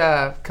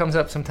that comes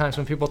up sometimes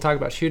when people talk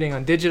about shooting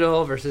on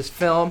digital versus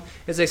film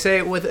is they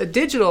say with a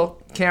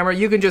digital camera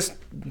you can just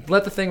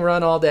let the thing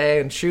run all day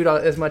and shoot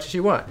as much as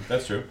you want.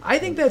 That's true. I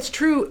think that's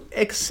true,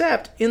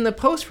 except in the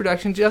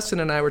post-production.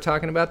 Justin and I were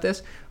talking about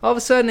this. All of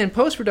a sudden in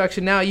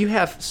post-production now you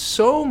have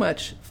so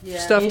much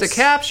stuff to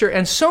capture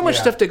and so much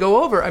stuff to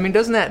go over. I mean,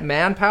 doesn't that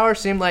manpower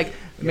seem like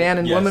man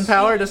and woman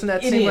power? Doesn't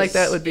that seem like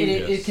that would be?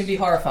 It can be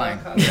horrifying.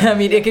 I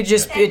mean, it could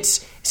just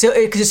because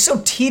it's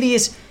so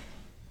tedious.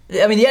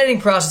 I mean, the editing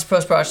process,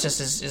 post-process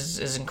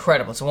is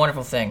incredible. It's a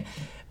wonderful thing.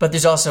 But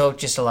there's also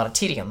just a lot of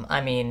tedium.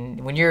 I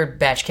mean, when you're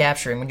batch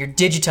capturing, when you're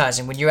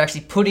digitizing, when you're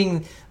actually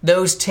putting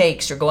those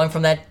takes or going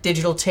from that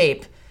digital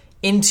tape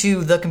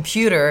into the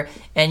computer,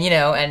 and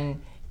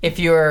if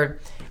you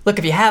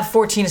have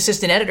 14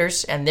 assistant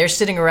editors and they're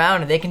sitting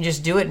around and they can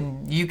just do it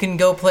and you can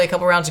go play a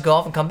couple rounds of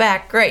golf and come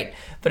back, great.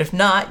 But if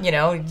not,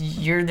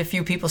 you're the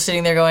few people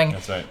sitting there going,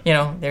 That's right.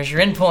 There's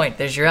your in point,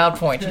 there's your out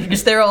point. You're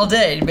just there all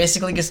day, you're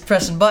basically just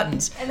pressing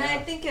buttons. And I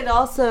think it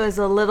also is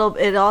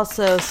it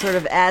also sort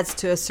of adds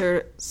to a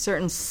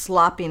certain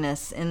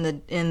sloppiness in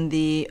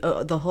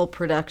the whole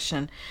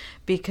production,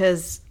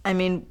 because I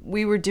mean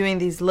we were doing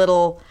these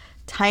little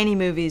tiny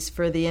movies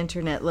for the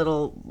internet,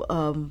 little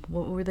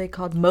what were they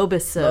called?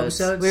 Mobisodes.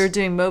 Mobisodes? We were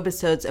doing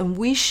mobisodes, and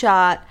we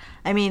shot.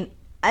 I mean,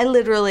 I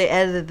literally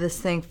edited this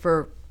thing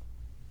for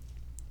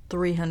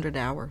 300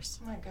 hours.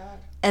 Oh my God.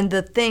 And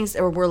the things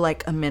were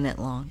like a minute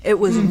long. It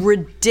was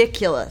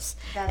ridiculous.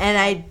 And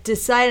I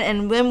decided,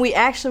 and when we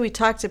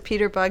talked to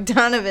Peter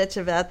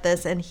Bogdanovich about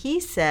this, and he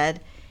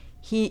said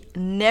he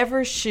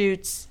never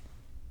shoots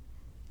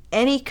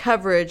any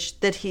coverage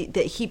that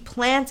he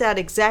plans out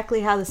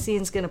exactly how the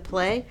scene's going to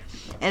play.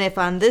 And if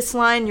on this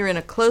line you're in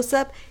a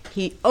close-up,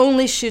 he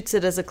only shoots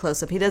it as a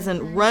close-up. He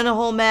doesn't run a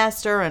whole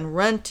master and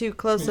run two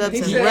close-ups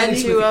and said run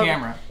he's two with the over.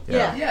 camera.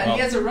 Yeah. Yeah, he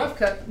has a rough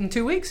cut in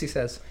 2 weeks, he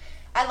says.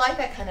 I like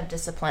that kind of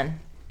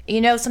discipline.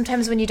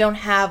 Sometimes when you don't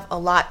have a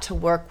lot to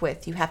work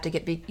with, you have to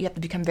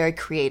become very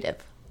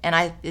creative.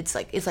 And it's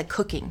like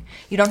cooking.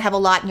 You don't have a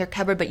lot in your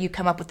cupboard, but you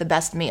come up with the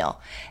best meal.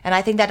 And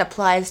I think that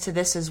applies to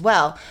this as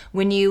well.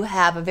 When you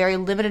have a very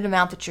limited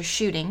amount that you're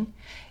shooting,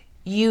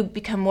 you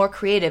become more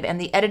creative. And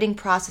the editing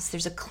process,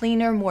 there's a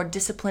cleaner, more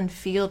disciplined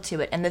feel to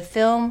it. And the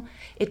film,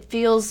 it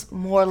feels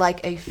more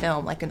like a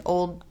film, like an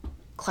old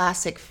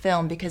classic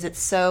film, because it's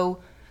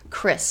so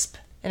crisp.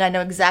 And I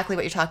know exactly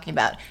what you're talking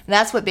about. And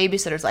that's what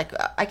Babysitter's like.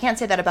 I can't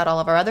say that about all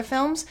of our other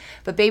films,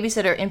 but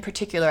Babysitter in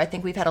particular, I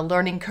think we've had a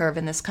learning curve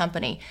in this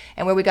company.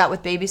 And where we got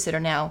with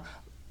Babysitter now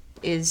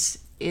is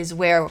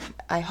where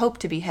I hope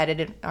to be headed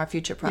in our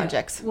future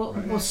projects. Yeah.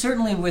 Well,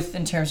 certainly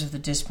in terms of the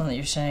discipline that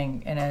you're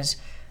saying, and as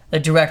a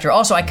director,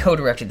 also I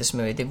co-directed this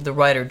movie. The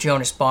writer,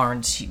 Jonas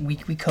Barnes, we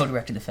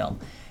co-directed the film.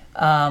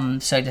 So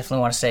I definitely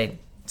want to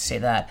say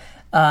that.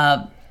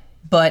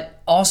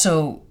 But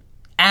also,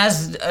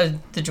 as a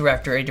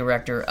director,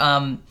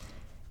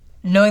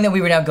 knowing that we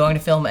were now going to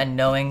film and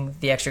knowing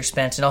the extra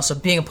expense and also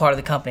being a part of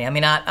the company. I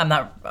mean, I'm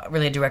not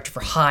really a director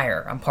for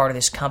hire. I'm part of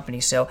this company,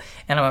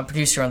 and I'm a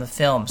producer on the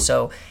film.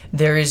 So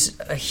there is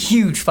a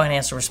huge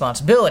financial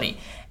responsibility.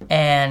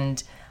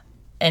 And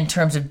in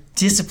terms of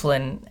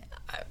discipline,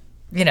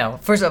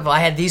 first of all, I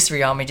had these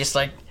three on me just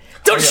like,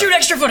 don't shoot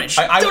extra footage.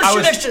 Don't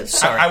shoot extra.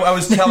 Sorry. I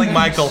was telling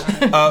Michael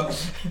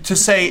to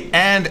say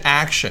 "and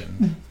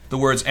action." The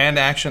words "and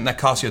action" that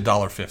costs you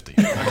 $1.50.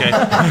 Okay,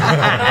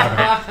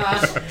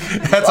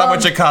 that's how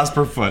much it costs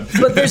per foot.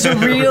 But there's a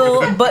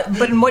real. But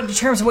in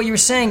terms of what you were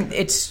saying,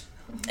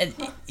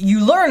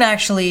 you learn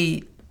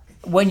actually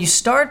when you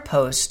start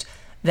post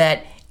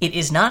that it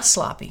is not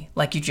sloppy,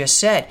 like you just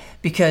said,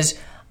 because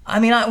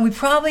we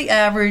probably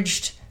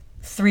averaged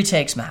 3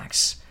 takes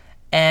max,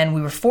 and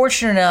we were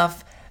fortunate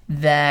enough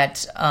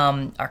that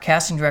our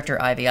casting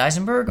director, Ivy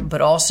Eisenberg,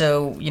 but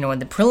also, in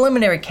the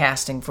preliminary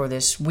casting for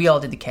this, we all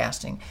did the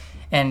casting.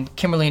 And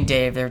Kimberly and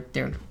Dave,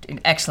 they're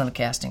excellent at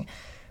casting.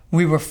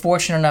 We were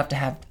fortunate enough to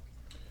have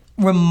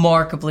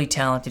remarkably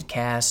talented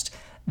cast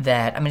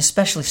that,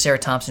 especially Sarah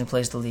Thompson, who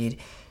plays the lead.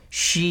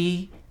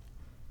 She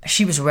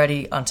was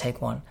ready on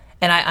take 1.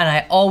 And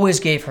I always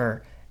gave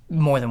her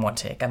more than 1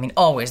 take.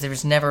 Always. There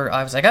was never,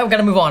 I was like, I've got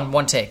to move on,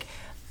 1 take.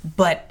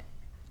 But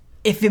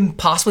if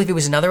it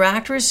was another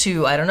actress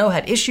who, I don't know,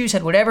 had issues,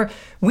 had whatever,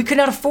 we could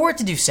not afford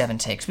to do 7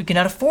 takes. We could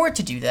not afford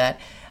to do that.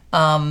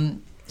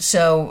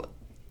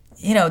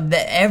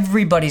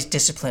 Everybody's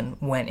discipline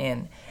went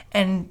in.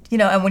 And,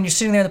 and when you're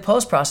sitting there in the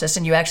post process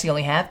and you actually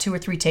only have 2 or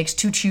 3 takes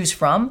to choose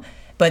from,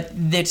 but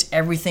it's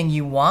everything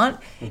you want,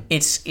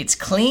 it's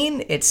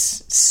clean,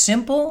 it's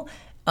simple,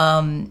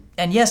 and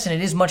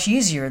it is much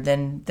easier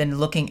than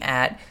looking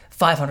at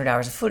 500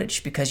 hours of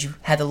footage because you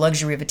had the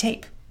luxury of a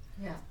tape.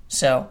 Yeah.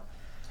 So...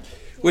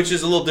 Which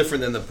is a little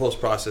different than the post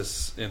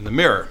process in the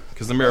Mirror,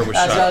 because the Mirror was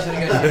shot.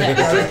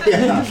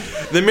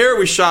 The Mirror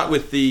was shot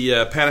with the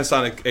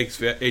Panasonic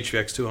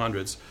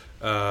HVX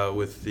 200s,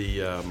 with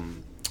the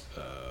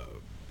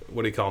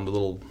what do you call them? The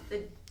little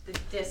the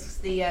discs,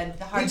 the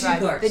hard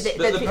drive.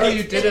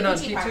 You did it on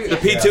P2. The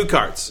P2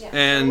 cards. Yeah.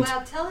 And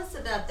well, tell us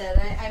about that.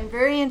 I'm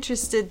very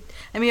interested.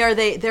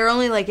 They're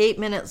only like 8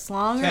 minutes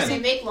long? They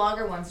make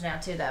longer ones now,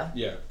 too, though.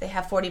 Yeah. They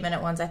have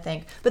 40-minute ones, I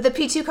think. But the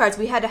P2 cards,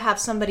 we had to have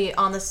somebody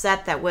on the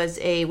set that was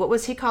what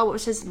was he called?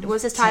 What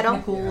was his title?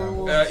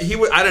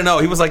 I don't know.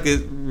 He was like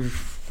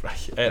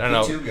I don't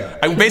know.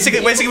 Guy. Basically,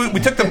 we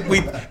took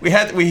we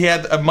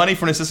had money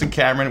from an assistant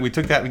cameraman. We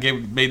took that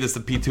and made this the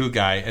P2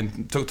 guy,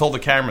 and told the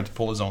cameraman to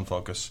pull his own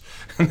focus,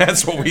 and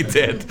that's what we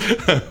did.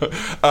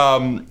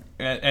 But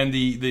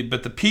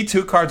the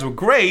P2 cards were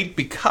great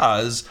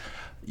because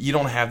you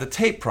don't have the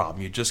tape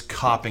problem. You're just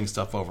copying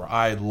stuff over.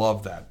 I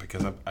love that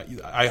because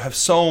I have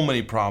so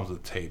many problems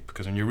with tape,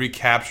 because when you're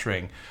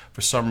recapturing, for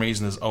some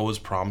reason, there's always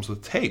problems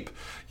with tape.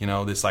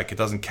 It's like it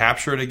doesn't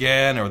capture it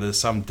again, or there's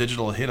some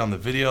digital hit on the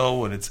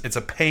video, and it's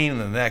a pain in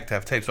the neck to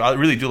have tape. So I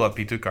really do love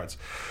P2 cards.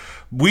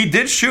 We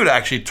did shoot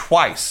actually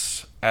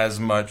twice as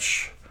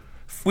much.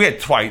 We had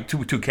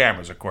two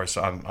cameras, of course,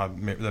 on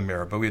the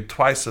Mirror, but we had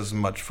twice as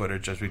much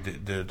footage as we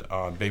did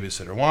on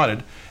Babysitter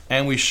Wanted,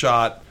 and we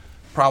shot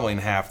probably in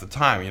half the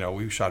time.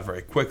 We shot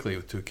very quickly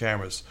with 2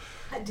 cameras.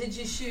 Did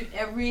you shoot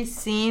every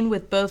scene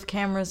with both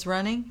cameras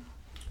running?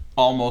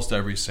 Almost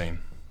every scene.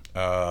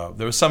 There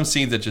were some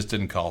scenes that just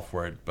didn't call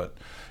for it, but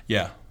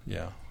yeah.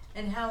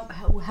 And how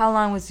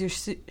long was your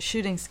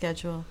shooting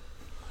schedule?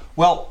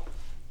 Well,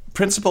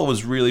 Principal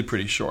was really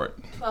pretty short.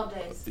 12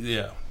 days.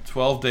 Yeah,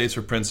 12 days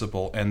for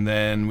Principal, and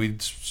then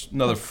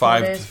another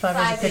 5 days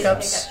of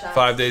pickups.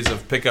 5 days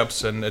of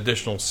pickups and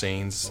additional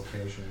scenes.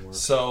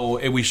 So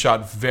we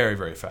shot very,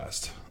 very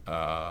fast,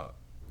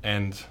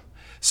 and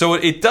so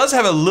it does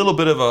have a little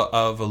bit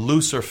of a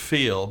looser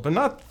feel, but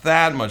not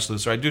that much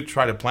looser. I do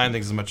try to plan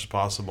things as much as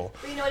possible.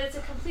 But you know what? It's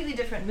a completely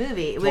different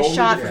movie. It was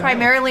shot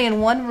primarily in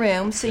one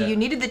room, so you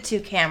needed the 2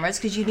 cameras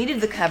because you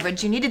needed the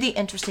coverage, you needed the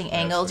interesting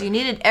angles, you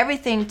needed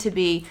everything to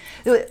be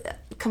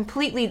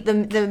completely.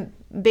 The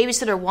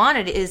Babysitter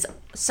Wanted is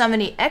so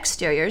many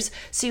exteriors,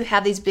 so you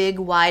have these big,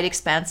 wide,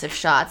 expansive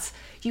shots.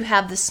 You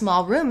have this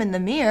small room in the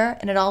Mirror,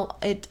 and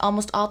it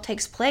almost all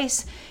takes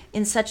place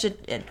in such a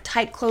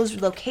tight, closed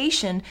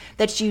location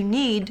that you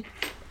need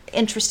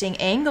interesting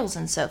angles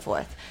and so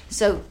forth.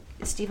 So,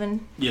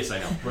 Stephen? Yes, I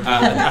know.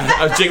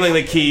 I was jiggling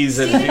the keys,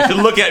 and you should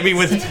look at me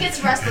with... Stephen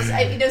gets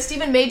restless.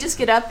 Stephen may just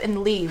get up and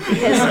leave.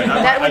 Because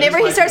whenever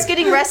he starts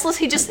getting restless,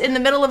 he just, in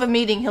the middle of a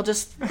meeting, he'll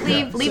just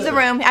leave the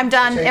room. I'm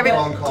done.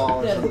 Everyone.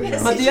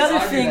 But the other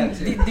thing,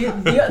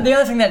 the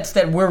other thing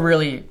that we're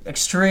really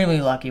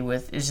extremely lucky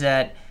with is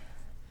that,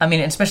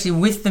 especially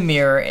with the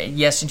Mirror,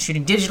 yes, and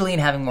shooting digitally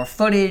and having more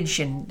footage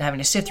and having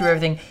to sift through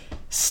everything,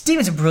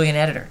 Steven's a brilliant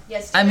editor.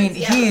 Yes, he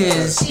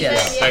is.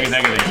 Thank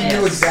you. He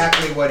knew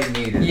exactly what he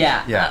needed.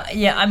 Yeah.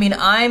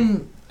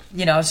 I'm,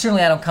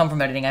 certainly I don't come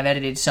from editing. I've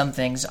edited some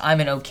things. I'm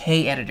an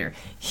okay editor.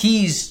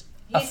 He's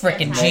a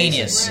freaking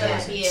genius.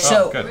 Really, he is.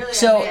 So, good. Really,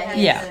 so I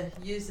yeah. had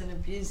to use and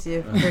abuse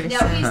you. Pretty No,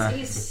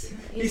 soon.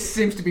 He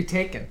seems to be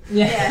taken.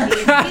 yeah,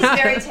 he's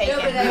very taken.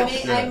 No,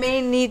 but I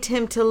may need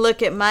him to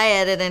look at my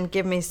edit and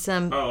give me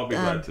some. Oh, I'll be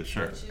glad to,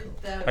 sure.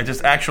 that I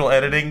just actual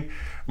editing.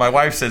 My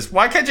wife says,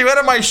 "Why can't you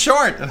edit my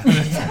short?"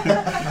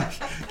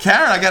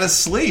 Karen, I gotta You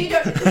sleep.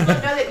 don't know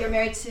that you're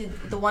married to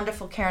the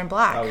wonderful Karen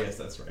Black. Oh yes,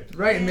 that's right.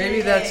 Right, and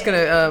maybe that's going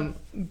to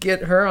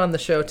get her on the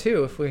show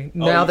too. If we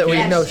now that we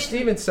yeah, know she-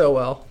 Steven so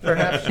well,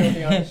 perhaps she'll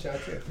be on the show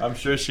too. I'm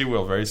sure she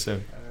will very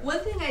soon. One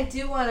thing I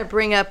do want to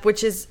bring up,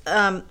 which is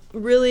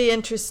really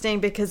interesting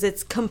because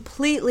it's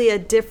completely a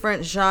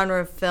different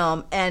genre of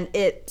film, and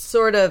it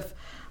sort of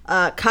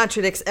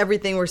contradicts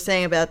everything we're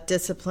saying about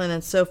discipline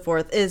and so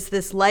forth, is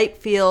this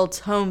Lightfield's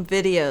home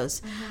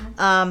videos.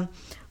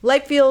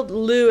 Lightfield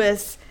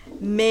Lewis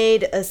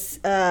made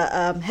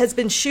has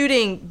been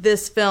shooting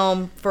this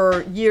film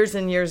for years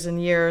and years and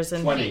years.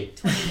 And 20.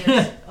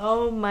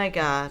 oh my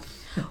God.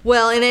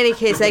 Well, in any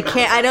case,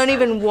 I don't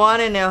even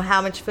want to know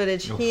how much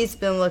footage he's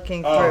been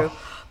looking through.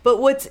 But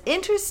what's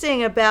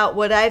interesting about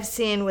what I've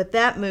seen with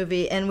that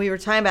movie, and we were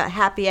talking about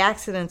Happy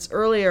Accidents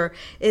earlier,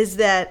 is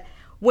that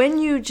when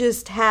you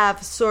just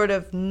have sort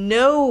of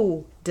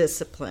no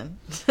discipline,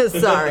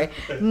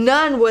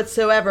 none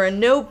whatsoever, and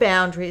no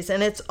boundaries,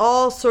 and it's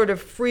all sort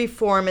of free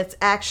form, it's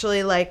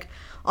actually like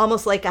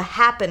almost like a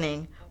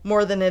happening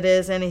more than it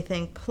is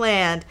anything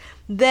planned,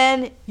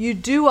 then you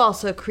do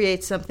also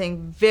create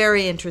something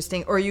very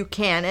interesting, or you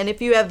can. And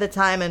if you have the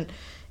time and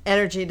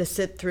energy to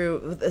sit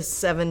through the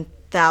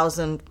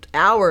 7,000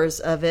 hours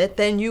of it,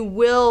 then you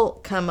will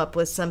come up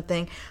with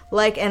something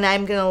like, and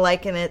I'm going to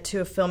liken it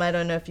to a film I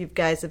don't know if you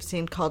guys have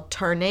seen called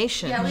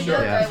Tarnation. Yeah, we know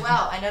it very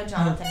well. I know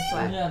Jonathan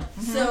Sweat.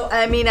 So,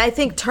 I mean, I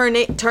think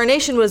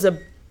Tarnation was a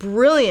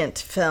brilliant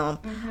film.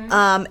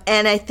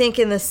 And I think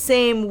in the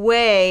same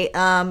way,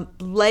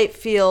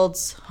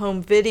 Lightfield's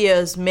home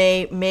videos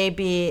may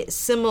be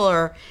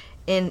similar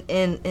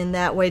in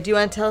that way. Do you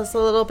want to tell us a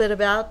little bit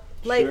about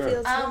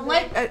Lightfield's home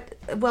videos?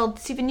 Well,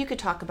 Stephen, you could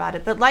talk about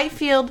it, but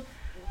Lightfield,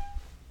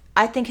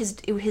 I think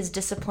his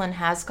discipline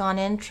has gone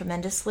in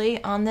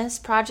tremendously on this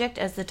project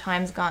as the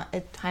time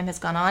has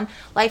gone on.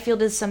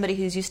 Lightfield is somebody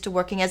who's used to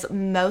working, as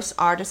most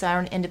artists are,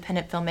 and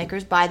independent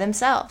filmmakers, by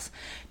themselves.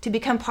 To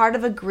become part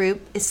of a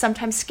group is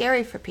sometimes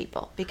scary for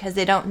people because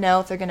they don't know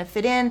if they're going to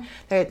fit in.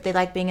 They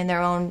like being in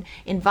their own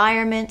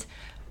environment.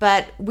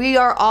 But we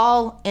are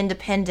all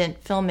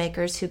independent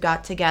filmmakers who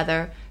got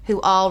together,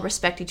 who all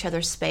respect each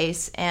other's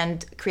space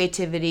and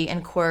creativity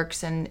and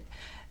quirks and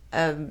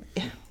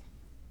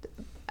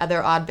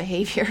other odd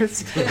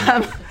behaviors.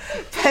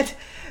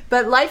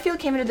 But Lightfield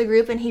came into the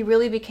group and he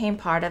really became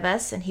part of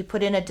us, and he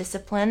put in a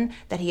discipline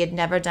that he had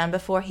never done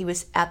before. He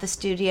was at the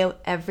studio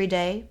every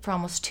day for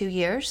almost 2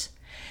 years,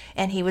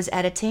 and he was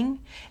editing,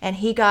 and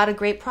he got a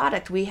great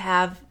product. We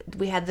had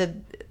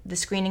the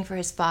screening for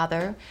his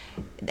father,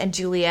 and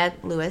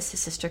Juliette Lewis, his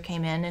sister,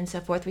 came in and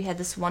so forth. We had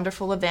this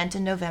wonderful event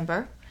in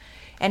November,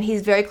 and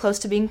he's very close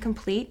to being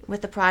complete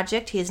with the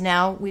project.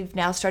 We've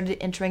now started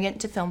entering it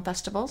into film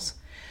festivals.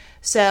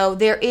 So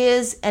there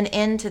is an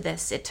end to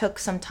this. It took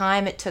some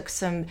time. It took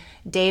some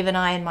Dave and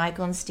I and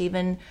Michael and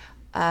Stephen,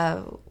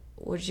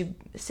 would you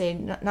say,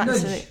 not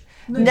necessarily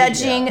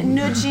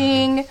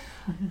nudging,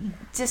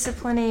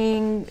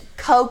 disciplining,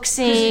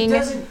 coaxing.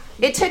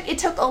 It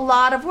took a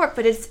lot of work,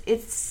 but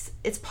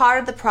it's part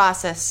of the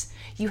process.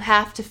 You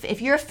have to.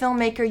 If you're a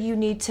filmmaker, you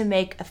need to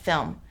make a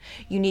film.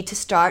 You need to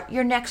start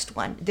your next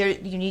one.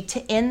 You need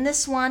to end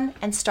this one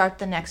and start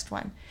the next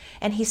one.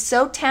 And he's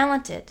so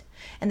talented,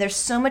 and there's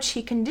so much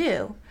he can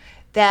do,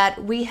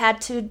 that we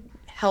had to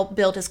help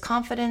build his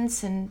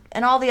confidence and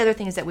all the other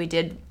things that we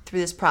did through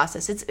this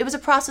process. It was a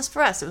process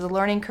for us. It was a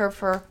learning curve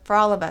for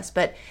all of us.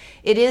 But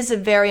it is a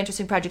very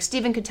interesting project.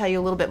 Stephen could tell you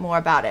a little bit more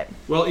about it.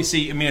 Well, you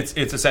see, I mean,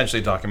 it's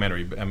essentially a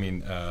documentary. I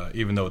mean,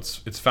 even though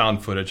it's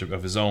found footage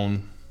of his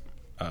own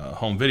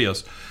home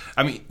videos.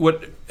 I mean,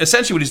 what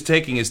he's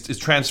taking is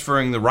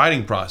transferring the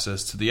writing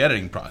process to the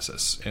editing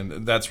process,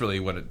 and that's really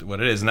what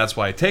it is, and that's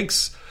why it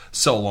takes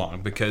so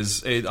long,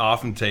 because it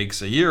often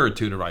takes a year or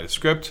two to write a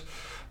script,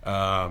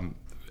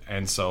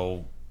 and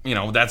so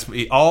that's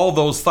all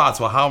those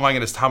thoughts. Well, how am I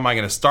going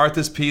to start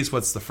this piece?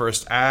 What's the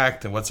first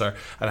act, and how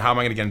am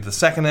I going to get into the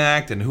second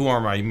act, and who are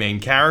my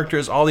main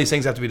characters? All these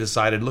things have to be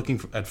decided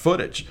looking at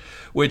footage,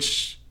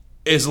 which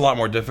is a lot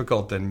more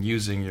difficult than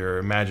using your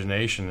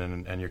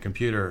imagination and your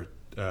computer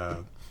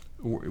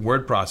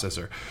word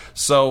processor.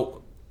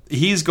 So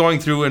he's going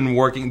through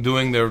and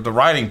doing the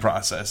writing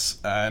process,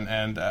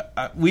 and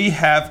we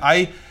have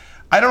I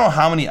don't know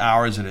how many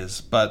hours it is,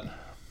 but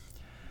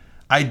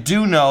I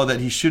do know that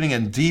he's shooting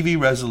in DV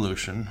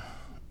resolution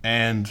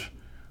and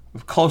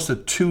close to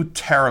 2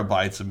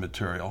 terabytes of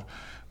material,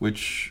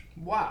 which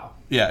Wow.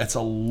 Yeah, it's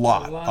a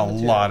lot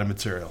of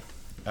material.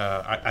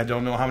 I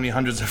don't know how many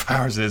hundreds of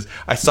hours it is.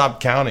 I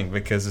stopped counting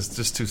because it's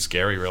just too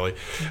scary, really.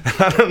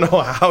 I don't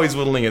know how he's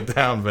whittling it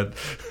down, but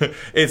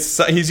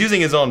he's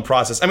using his own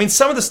process. I mean,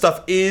 some of the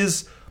stuff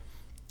is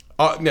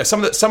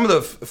some of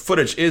the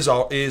footage is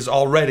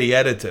already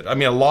edited. I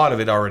mean, a lot of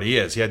it already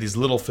is. He had these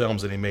little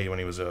films that he made when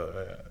he was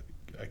a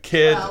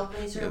kid.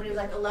 When he was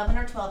like 11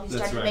 or 12, he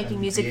started right.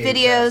 making music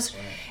videos,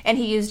 and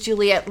he used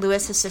Juliette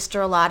Lewis, his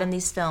sister, a lot in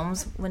these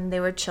films when they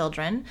were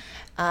children.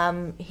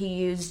 He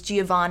used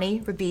Giovanni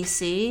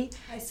Ribisi.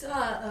 I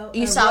saw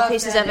You saw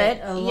pieces of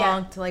it?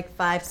 like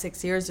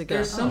 5-6 years ago.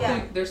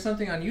 There's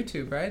something on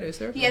YouTube, right? Is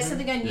there? He has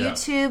something on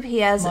YouTube. He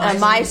has a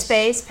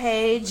MySpace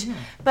page,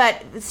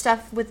 but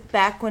stuff with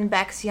back when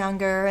Beck's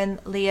younger, and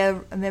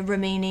Leah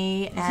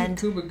Remini and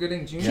Cuba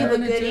Gooding Jr. Cuba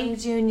Gooding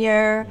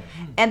Jr.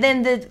 And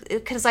then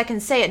because I can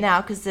say it now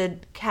because the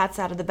cat's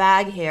out of the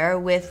bag here,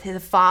 with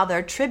his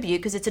father tribute,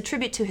 because it's a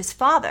tribute to his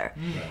father.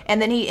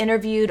 And then he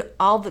interviewed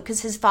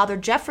because his father,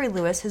 Jeffrey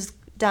Lewis, has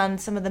done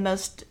some of the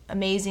most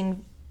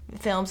amazing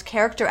films,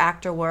 character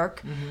actor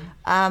work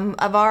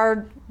of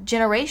our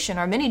generation,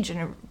 our many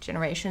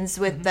generations,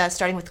 with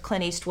starting with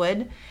Clint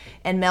Eastwood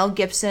and Mel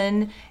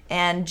Gibson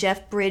and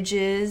Jeff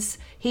Bridges.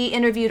 He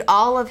interviewed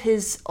all of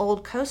his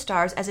old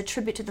co-stars as a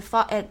tribute to the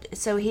father.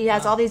 So he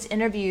has all these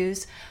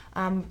interviews,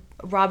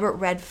 Robert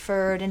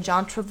Redford and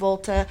John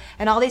Travolta,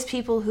 and all these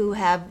people who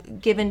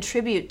have given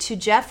tribute to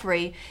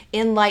Jeffrey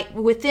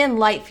within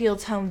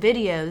Lightfield's home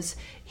videos.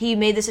 He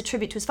made this a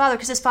tribute to his father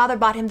because his father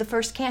bought him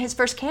his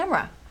first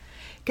camera.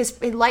 Because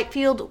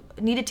Lightfield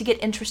needed to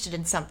get interested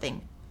in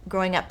something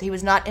growing up. He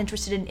was not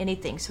interested in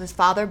anything. So his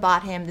father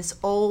bought him this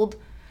old,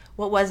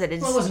 what was it?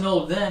 Well, it wasn't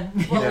old then.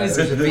 What was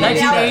it it? was a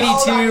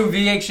 1982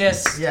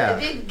 VHS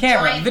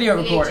camera, giant video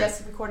recorder.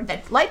 VHS recorder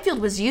that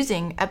Lightfield was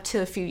using up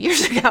to a few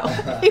years ago.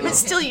 He was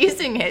still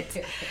using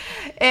it.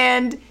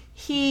 And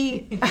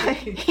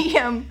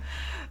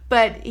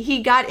but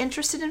he got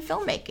interested in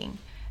filmmaking.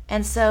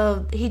 And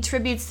so he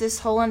tributes this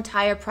whole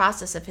entire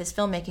process of his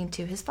filmmaking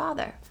to his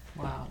father.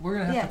 Wow. We're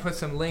going to have to put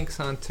some links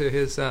onto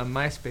his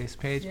MySpace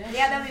page. Yeah,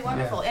 that'd be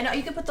wonderful. And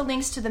you can put the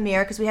links to the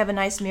Mirror, because we have a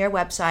nice Mirror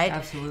website.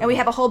 Absolutely. And we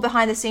have a whole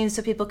behind the scenes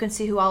so people can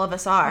see who all of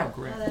us are. Oh,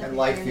 great. And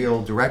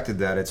Lightfield directed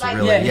that. It's Lightfield.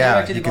 really, He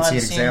directed you the can see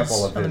an behind the example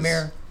scenes of the his.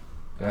 Mirror.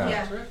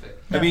 Yeah.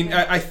 Terrific. I mean,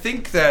 I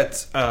think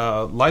that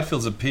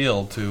Lightfield's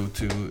appeal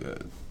to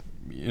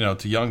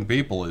young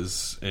people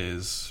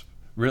is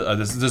real.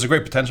 There's a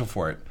great potential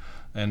for it,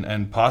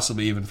 and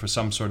possibly even for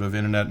some sort of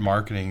internet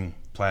marketing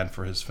plan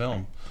for his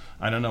film.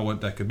 I don't know what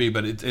that could be,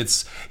 but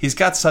he's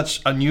got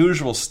such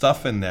unusual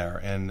stuff in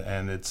there, and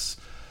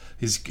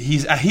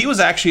he was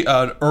actually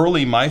an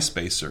early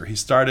MySpacer. He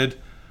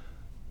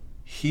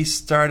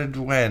started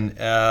when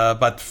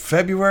about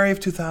February of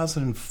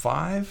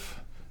 2005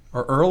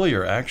 or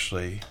earlier,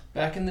 actually.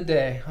 Back in the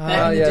day.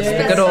 Back in the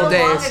day. The good old So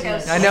long days. ago.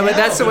 I know, but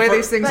that's the way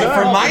these things For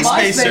are.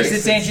 MySpace,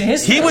 it's ancient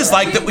history. he was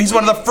he's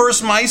one of the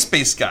first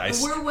MySpace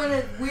guys.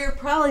 We're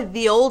probably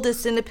the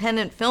oldest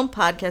independent film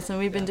podcast, and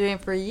we've been doing it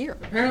for a year.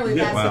 Apparently,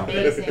 That's Wow.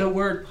 amazing. the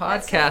word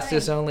podcast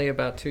is only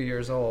about 2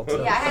 years old.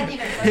 So. Yeah, I hadn't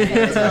even heard of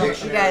it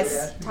until you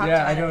guys talked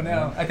Yeah, about I don't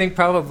know. I think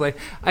probably.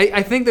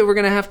 I think that we're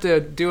going to have to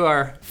do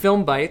our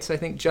film bites. I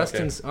think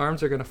Justin's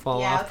arms are going to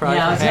fall Yeah. off probably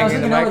Yeah, I from was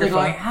hanging the looking over there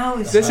microphone. going, how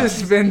is This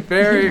has been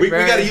very, We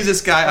very... got to use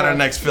this guy on our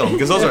next film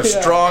because those are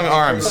strong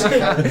arms.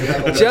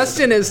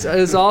 Justin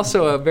is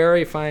also a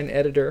very fine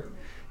editor.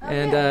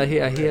 And he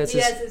has He his...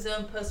 has his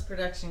own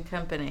post-production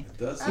company.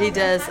 Does He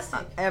does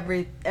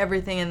fantastic.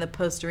 everything in the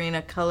post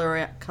arena,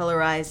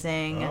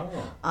 colorizing,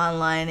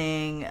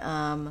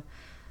 onlining,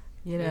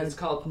 It's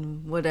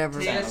called whatever.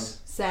 Teus.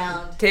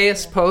 Sound.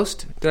 Teus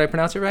Post. Did I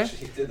pronounce it right?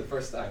 He did the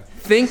first time.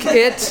 Think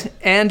it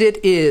and it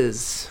is.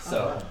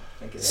 So,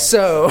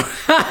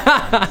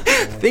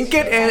 think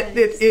it and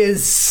it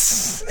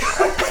is.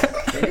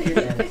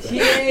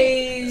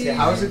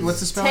 How is it?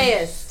 What's the spelling?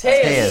 Teus.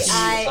 Teus.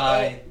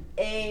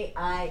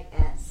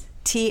 T-I-A-I-S.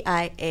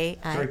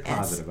 T-I-A-I-S. Very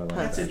positive. I like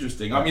That's that.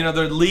 interesting. I mean,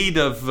 the lead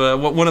of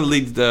one of the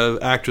lead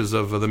actors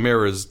of The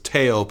Mirror is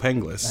Teo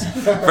Penglis.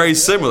 Very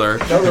similar.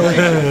 Teo.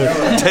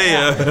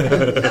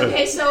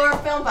 Okay, so our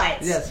film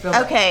bites. Yes, film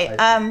bites. Okay,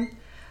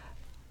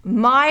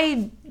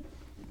 my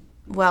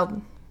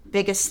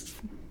biggest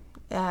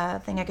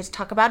thing I could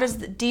talk about is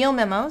the deal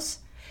memos,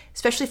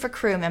 especially for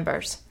crew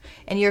members.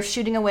 And you're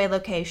shooting away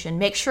location.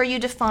 Make sure you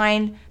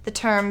define the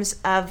terms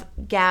of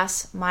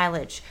gas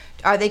mileage.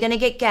 Are they going to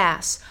get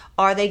gas?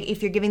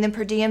 If you're giving them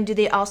per diem, do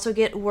they also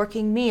get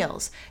working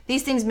meals?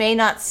 These things may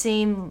not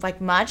seem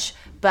like much,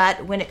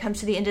 but when it comes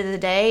to the end of the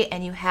day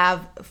and you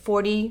have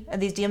 40 of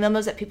these deal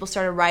memos that people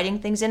started writing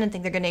things in and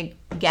think they're going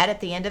to get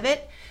at the end of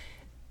it,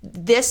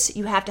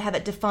 you have to have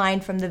it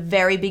defined from the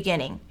very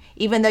beginning.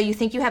 Even though you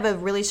think you have a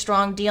really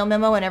strong deal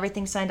memo and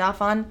everything signed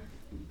off on,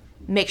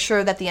 make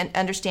sure that the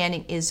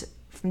understanding is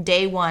from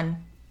day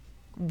one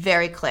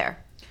very clear.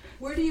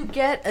 Where do you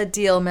get a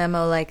deal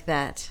memo like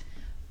that?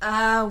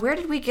 Where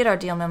did we get our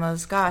deal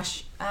memos?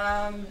 Gosh.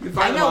 You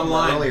find them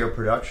online. Earlier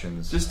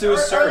productions. Just do a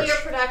search. Earlier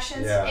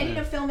productions. Yeah.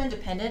 And Film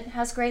Independent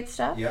has great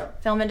stuff. Yeah.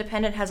 Film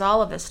Independent has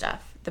all of this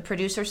stuff. The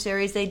producer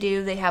series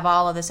they have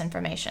all of this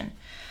information.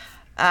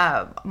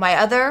 My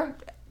other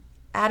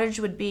adage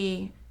would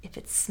be if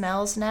it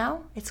smells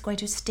now, it's going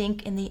to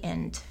stink in the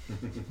end.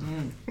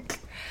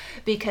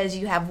 Because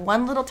you have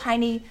one little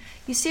tiny,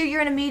 you see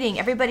you're in a meeting,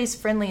 everybody's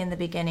friendly in the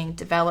beginning,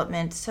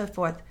 development, so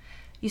forth.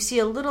 You see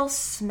a little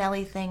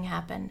smelly thing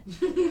happen.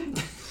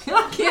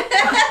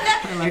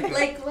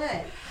 Like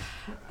what?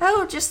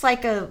 Oh, just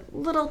like a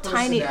little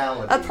tiny,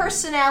 a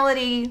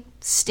personality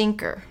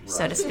stinker,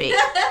 so to speak.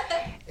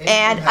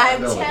 And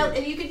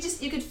and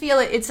you could feel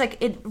it. It's like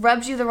it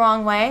rubs you the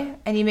wrong way,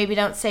 and you maybe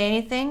don't say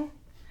anything.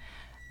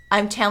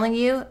 I'm telling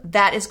you,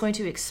 that is going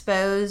to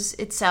expose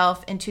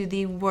itself into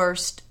the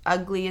worst,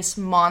 ugliest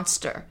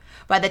monster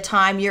by the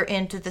time you're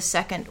into the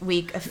second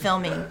week of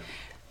filming.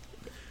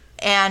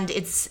 And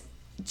it's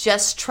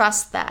just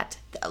trust that.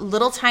 A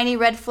little tiny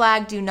red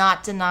flag, do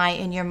not deny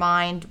in your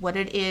mind what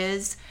it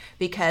is,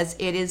 because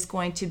it is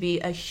going to be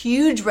a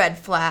huge red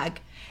flag,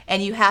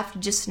 and you have to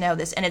just know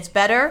this. And it's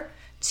better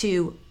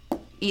to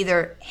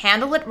either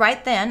handle it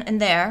right then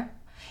and there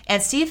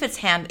and see if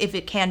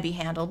it can be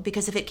handled,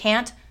 because if it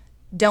can't,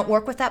 don't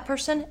work with that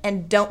person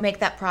and don't make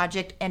that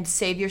project, and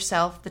save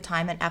yourself the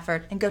time and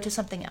effort and go to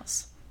something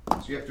else.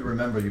 So you have to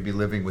remember you'll be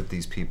living with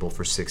these people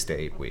for 6 to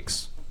 8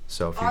 weeks.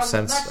 So if you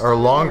sense, or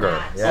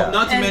longer. Yeah. Well,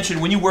 not to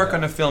mention, when you work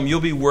on a film,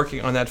 you'll be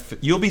working on that.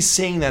 You'll be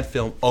seeing that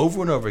film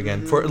over and over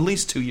again for at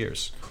least 2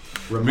 years.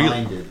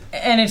 Reminded.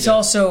 And it's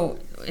also,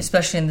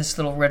 especially in this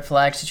little red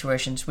flag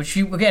situations, which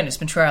again, it's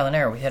been trial and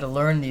error. We had to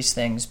learn these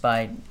things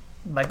by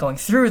going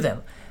through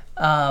them.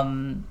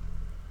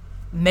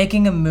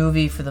 Making a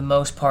movie, for the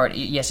most part,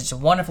 yes, it's a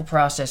wonderful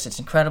process. It's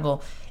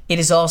incredible. It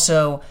is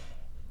also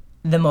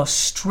the most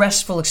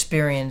stressful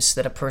experience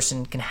that a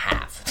person can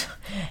have,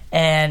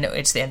 and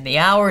it's the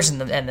hours and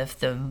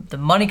the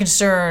money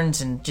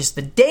concerns and just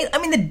the day. I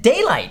mean, the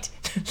daylight.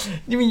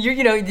 I mean,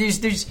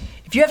 there's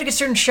if you have to get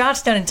certain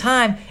shots done in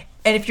time,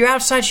 and if you're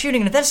outside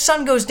shooting, and if that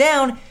sun goes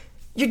down,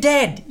 you're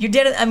dead. You're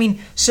dead. I mean,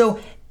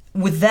 so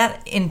with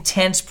that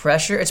intense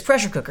pressure, it's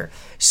pressure cooker.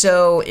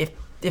 So if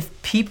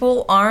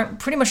people aren't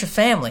pretty much a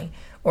family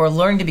or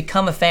learning to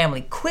become a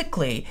family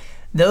quickly,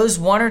 those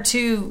 1 or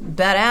 2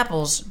 bad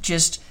apples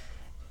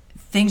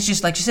things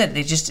just like you said,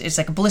 it's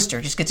like a blister,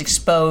 it just gets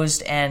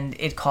exposed and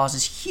it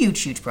causes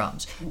huge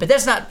problems. But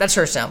that's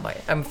her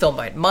soundbite. I'm film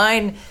bite.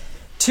 Mine,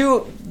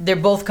 too, they're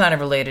both kind of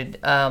related.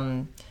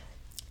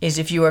 Is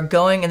if you are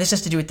going, and this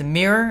has to do with the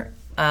mirror,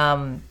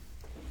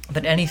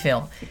 but any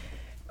film,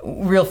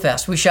 real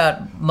fast. We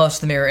shot most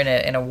of the mirror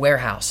in a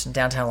warehouse in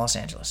downtown Los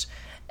Angeles,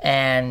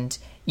 and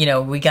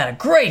we got a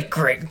great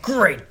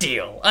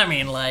deal. I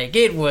mean,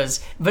 it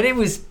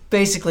was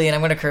basically, and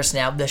I'm going to curse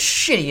now, the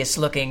shittiest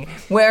looking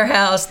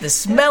warehouse, the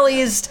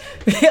smelliest.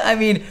 I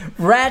mean,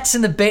 rats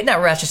in the not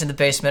rats just in the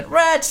basement,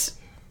 rats.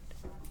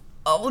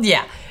 Oh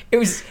yeah, it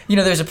was.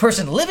 There's a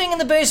person living in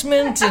the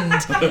basement, and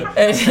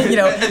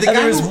the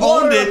guy was who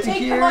owned it.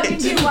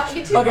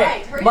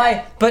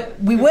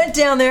 But we went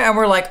down there and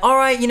we're like, all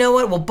right, you know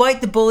what? We'll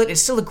bite the bullet.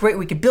 It's still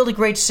we could build a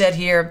great set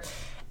here.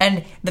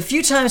 And the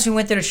few times we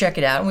went there to check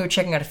it out, and we were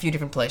checking out a few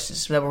different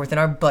places that were within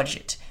our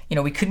budget.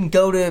 We couldn't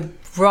go to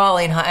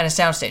Raleigh and a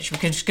soundstage. We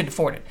just couldn't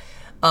afford it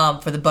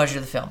for the budget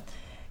of the film.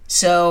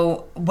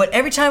 So, but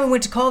every time we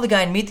went to call the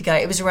guy and meet the guy,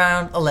 it was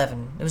around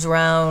 11. It was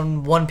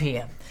around 1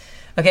 p.m.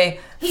 Okay,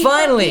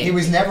 finally. He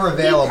was never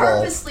available. He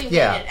purposely waited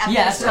at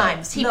those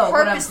times. He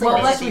purposely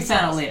waited. Well, we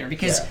found out later.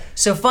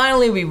 So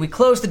finally we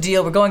closed the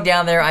deal. We're going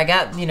down there. I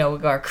got,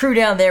 our crew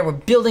down there. We're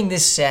building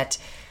this set.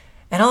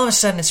 And all of a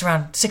sudden, it's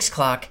around 6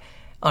 o'clock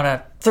on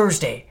a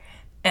Thursday.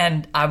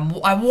 And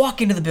I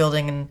walk into the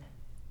building,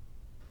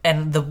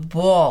 and the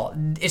wall,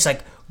 it's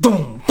like,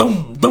 boom,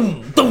 boom,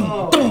 boom,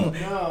 boom, boom.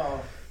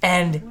 No.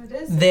 And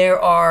there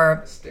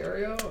are...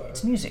 Stereo?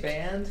 It's music.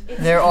 Band?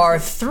 There are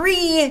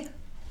 3...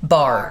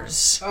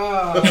 bars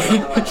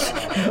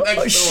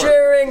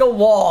sharing a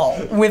wall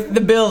with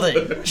the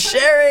building,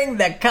 sharing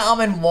that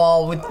common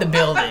wall with the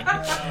building.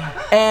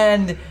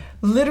 And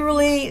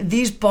literally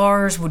these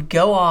bars would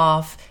go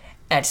off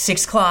at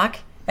 6 o'clock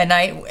at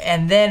night,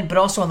 and then but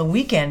also on the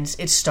weekends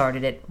it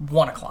started at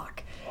 1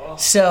 o'clock.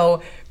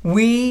 So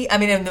we had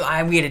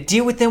to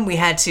deal with them. We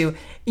had to,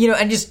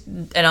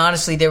 and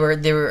honestly they were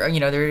they're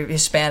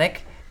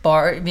Hispanic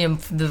bar,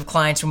 the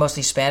clients were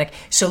mostly Hispanic.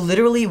 So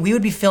literally, we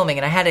would be filming,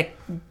 and I had to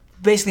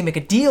basically make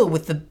a deal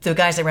with the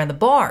guys that ran the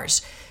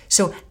bars.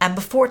 So, and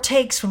before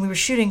takes, when we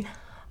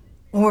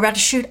were about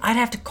to shoot, I'd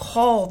have to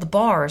call the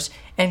bars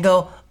and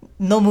go,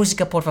 "No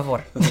música, por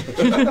favor,"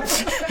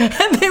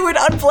 and they would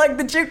unplug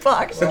the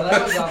jukebox. Well,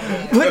 that was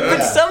awful.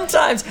 But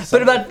sometimes,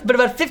 but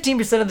about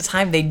 15% of the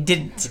time, they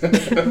didn't.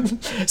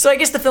 So I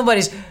guess the film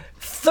buddies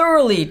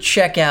thoroughly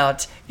check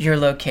out your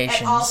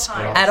locations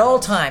at all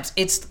times.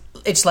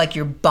 It's like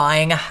you're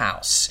buying a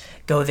house.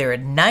 Go there at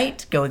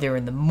night, go there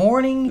in the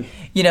morning,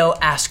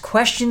 ask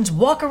questions,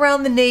 walk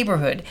around the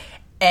neighborhood,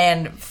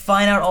 and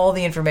find out all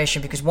the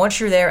information, because once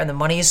you're there and the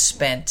money is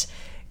spent,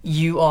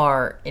 you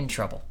are in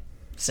trouble.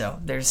 So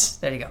there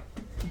you go.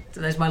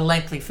 So there's my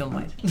lengthy film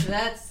bite.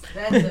 That's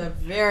a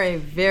very,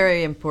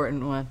 very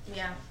important one.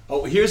 Yeah.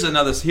 Oh,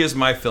 here's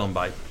my film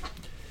bite.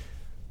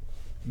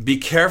 be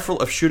careful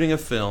of shooting a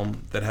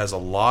film that has a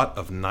lot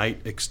of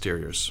night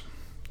exteriors,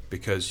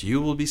 because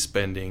you will be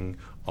spending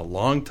a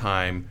long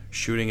time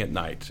shooting at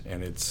night,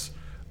 and it's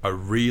a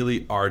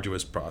really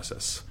arduous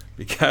process.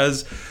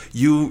 Because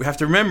you have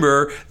to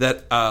remember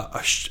that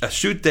a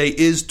shoot day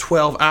is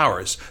 12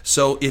 hours.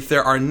 So if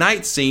there are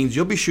night scenes,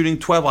 you'll be shooting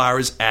 12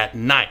 hours at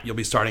night. You'll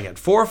be starting at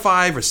 4 or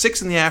 5 or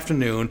 6 in the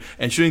afternoon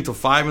and shooting till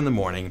 5 in the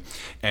morning.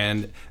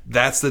 And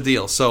that's the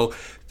deal. So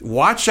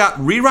watch out,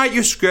 rewrite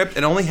your script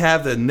and only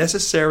have the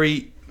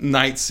necessary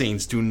night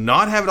scenes. Do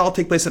not have it all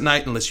take place at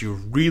night unless you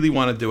really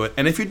want to do it.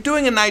 And if you're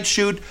doing a night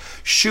shoot,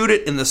 shoot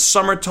it in the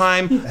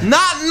summertime,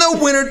 not in the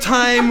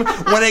wintertime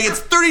when it gets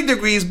 30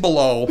 degrees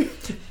below.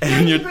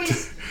 And 30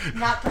 degrees,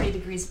 not 30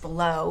 degrees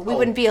below. We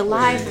wouldn't be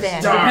alive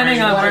then.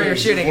 Depending on where you're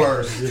shooting.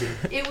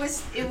 It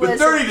was with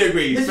 30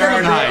 degrees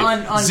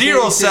Fahrenheit, on 0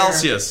 Babysitter,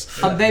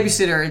 Celsius. On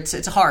Babysitter,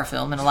 it's a horror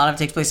film, and a lot of it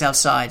takes place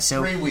outside.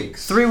 So 3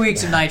 weeks. 3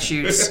 weeks of night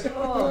shoots,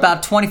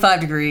 about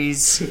 25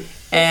 degrees.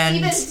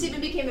 And Stephen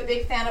became a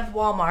big fan of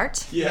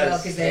Walmart.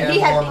 Yes. He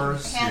had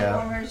warmers, hand yeah.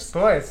 warmers.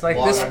 Boy, it's like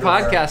this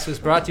podcast was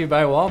brought to you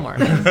by Walmart.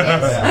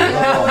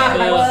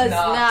 I was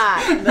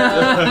not.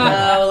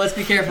 no, let's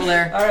be careful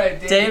there. All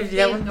right, Dave, do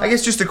you have one? I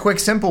guess just a quick,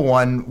 simple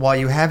one. While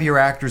you have your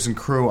actors and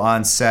crew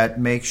on set,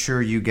 make sure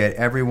you get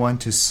everyone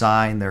to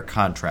sign their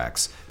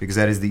contracts, because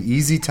that is the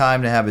easy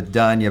time to have it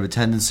done. You have a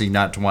tendency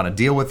not to want to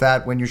deal with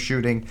that when you're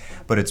shooting,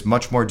 but it's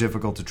much more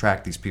difficult to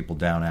track these people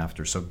down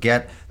after. So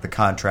get the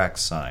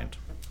contracts signed.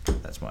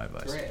 That's my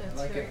advice.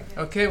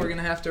 Okay, we're going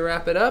to have to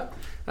wrap it up.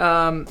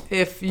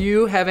 If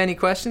you have any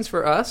questions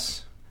for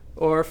us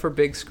or for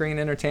Big Screen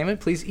Entertainment,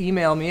 please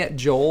email me at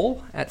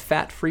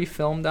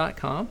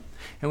joel@fatfreefilm.com.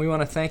 And we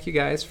want to thank you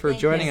guys for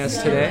joining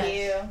us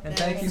today. And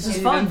thank you,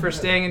 Stephen, for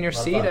staying in your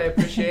seat. I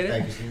appreciate it.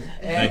 Thank you, Stephen.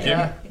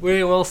 And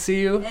we will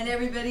see you. And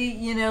everybody,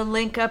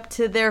 link up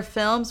to their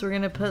films. We're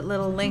going to put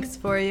little links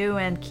for you,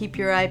 and keep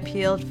your eye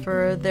peeled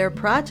for their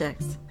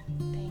projects.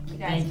 Thank you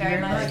guys very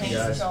much. Thank you,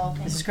 guys. Joel.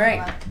 This is great.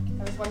 That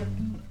was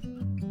wonderful.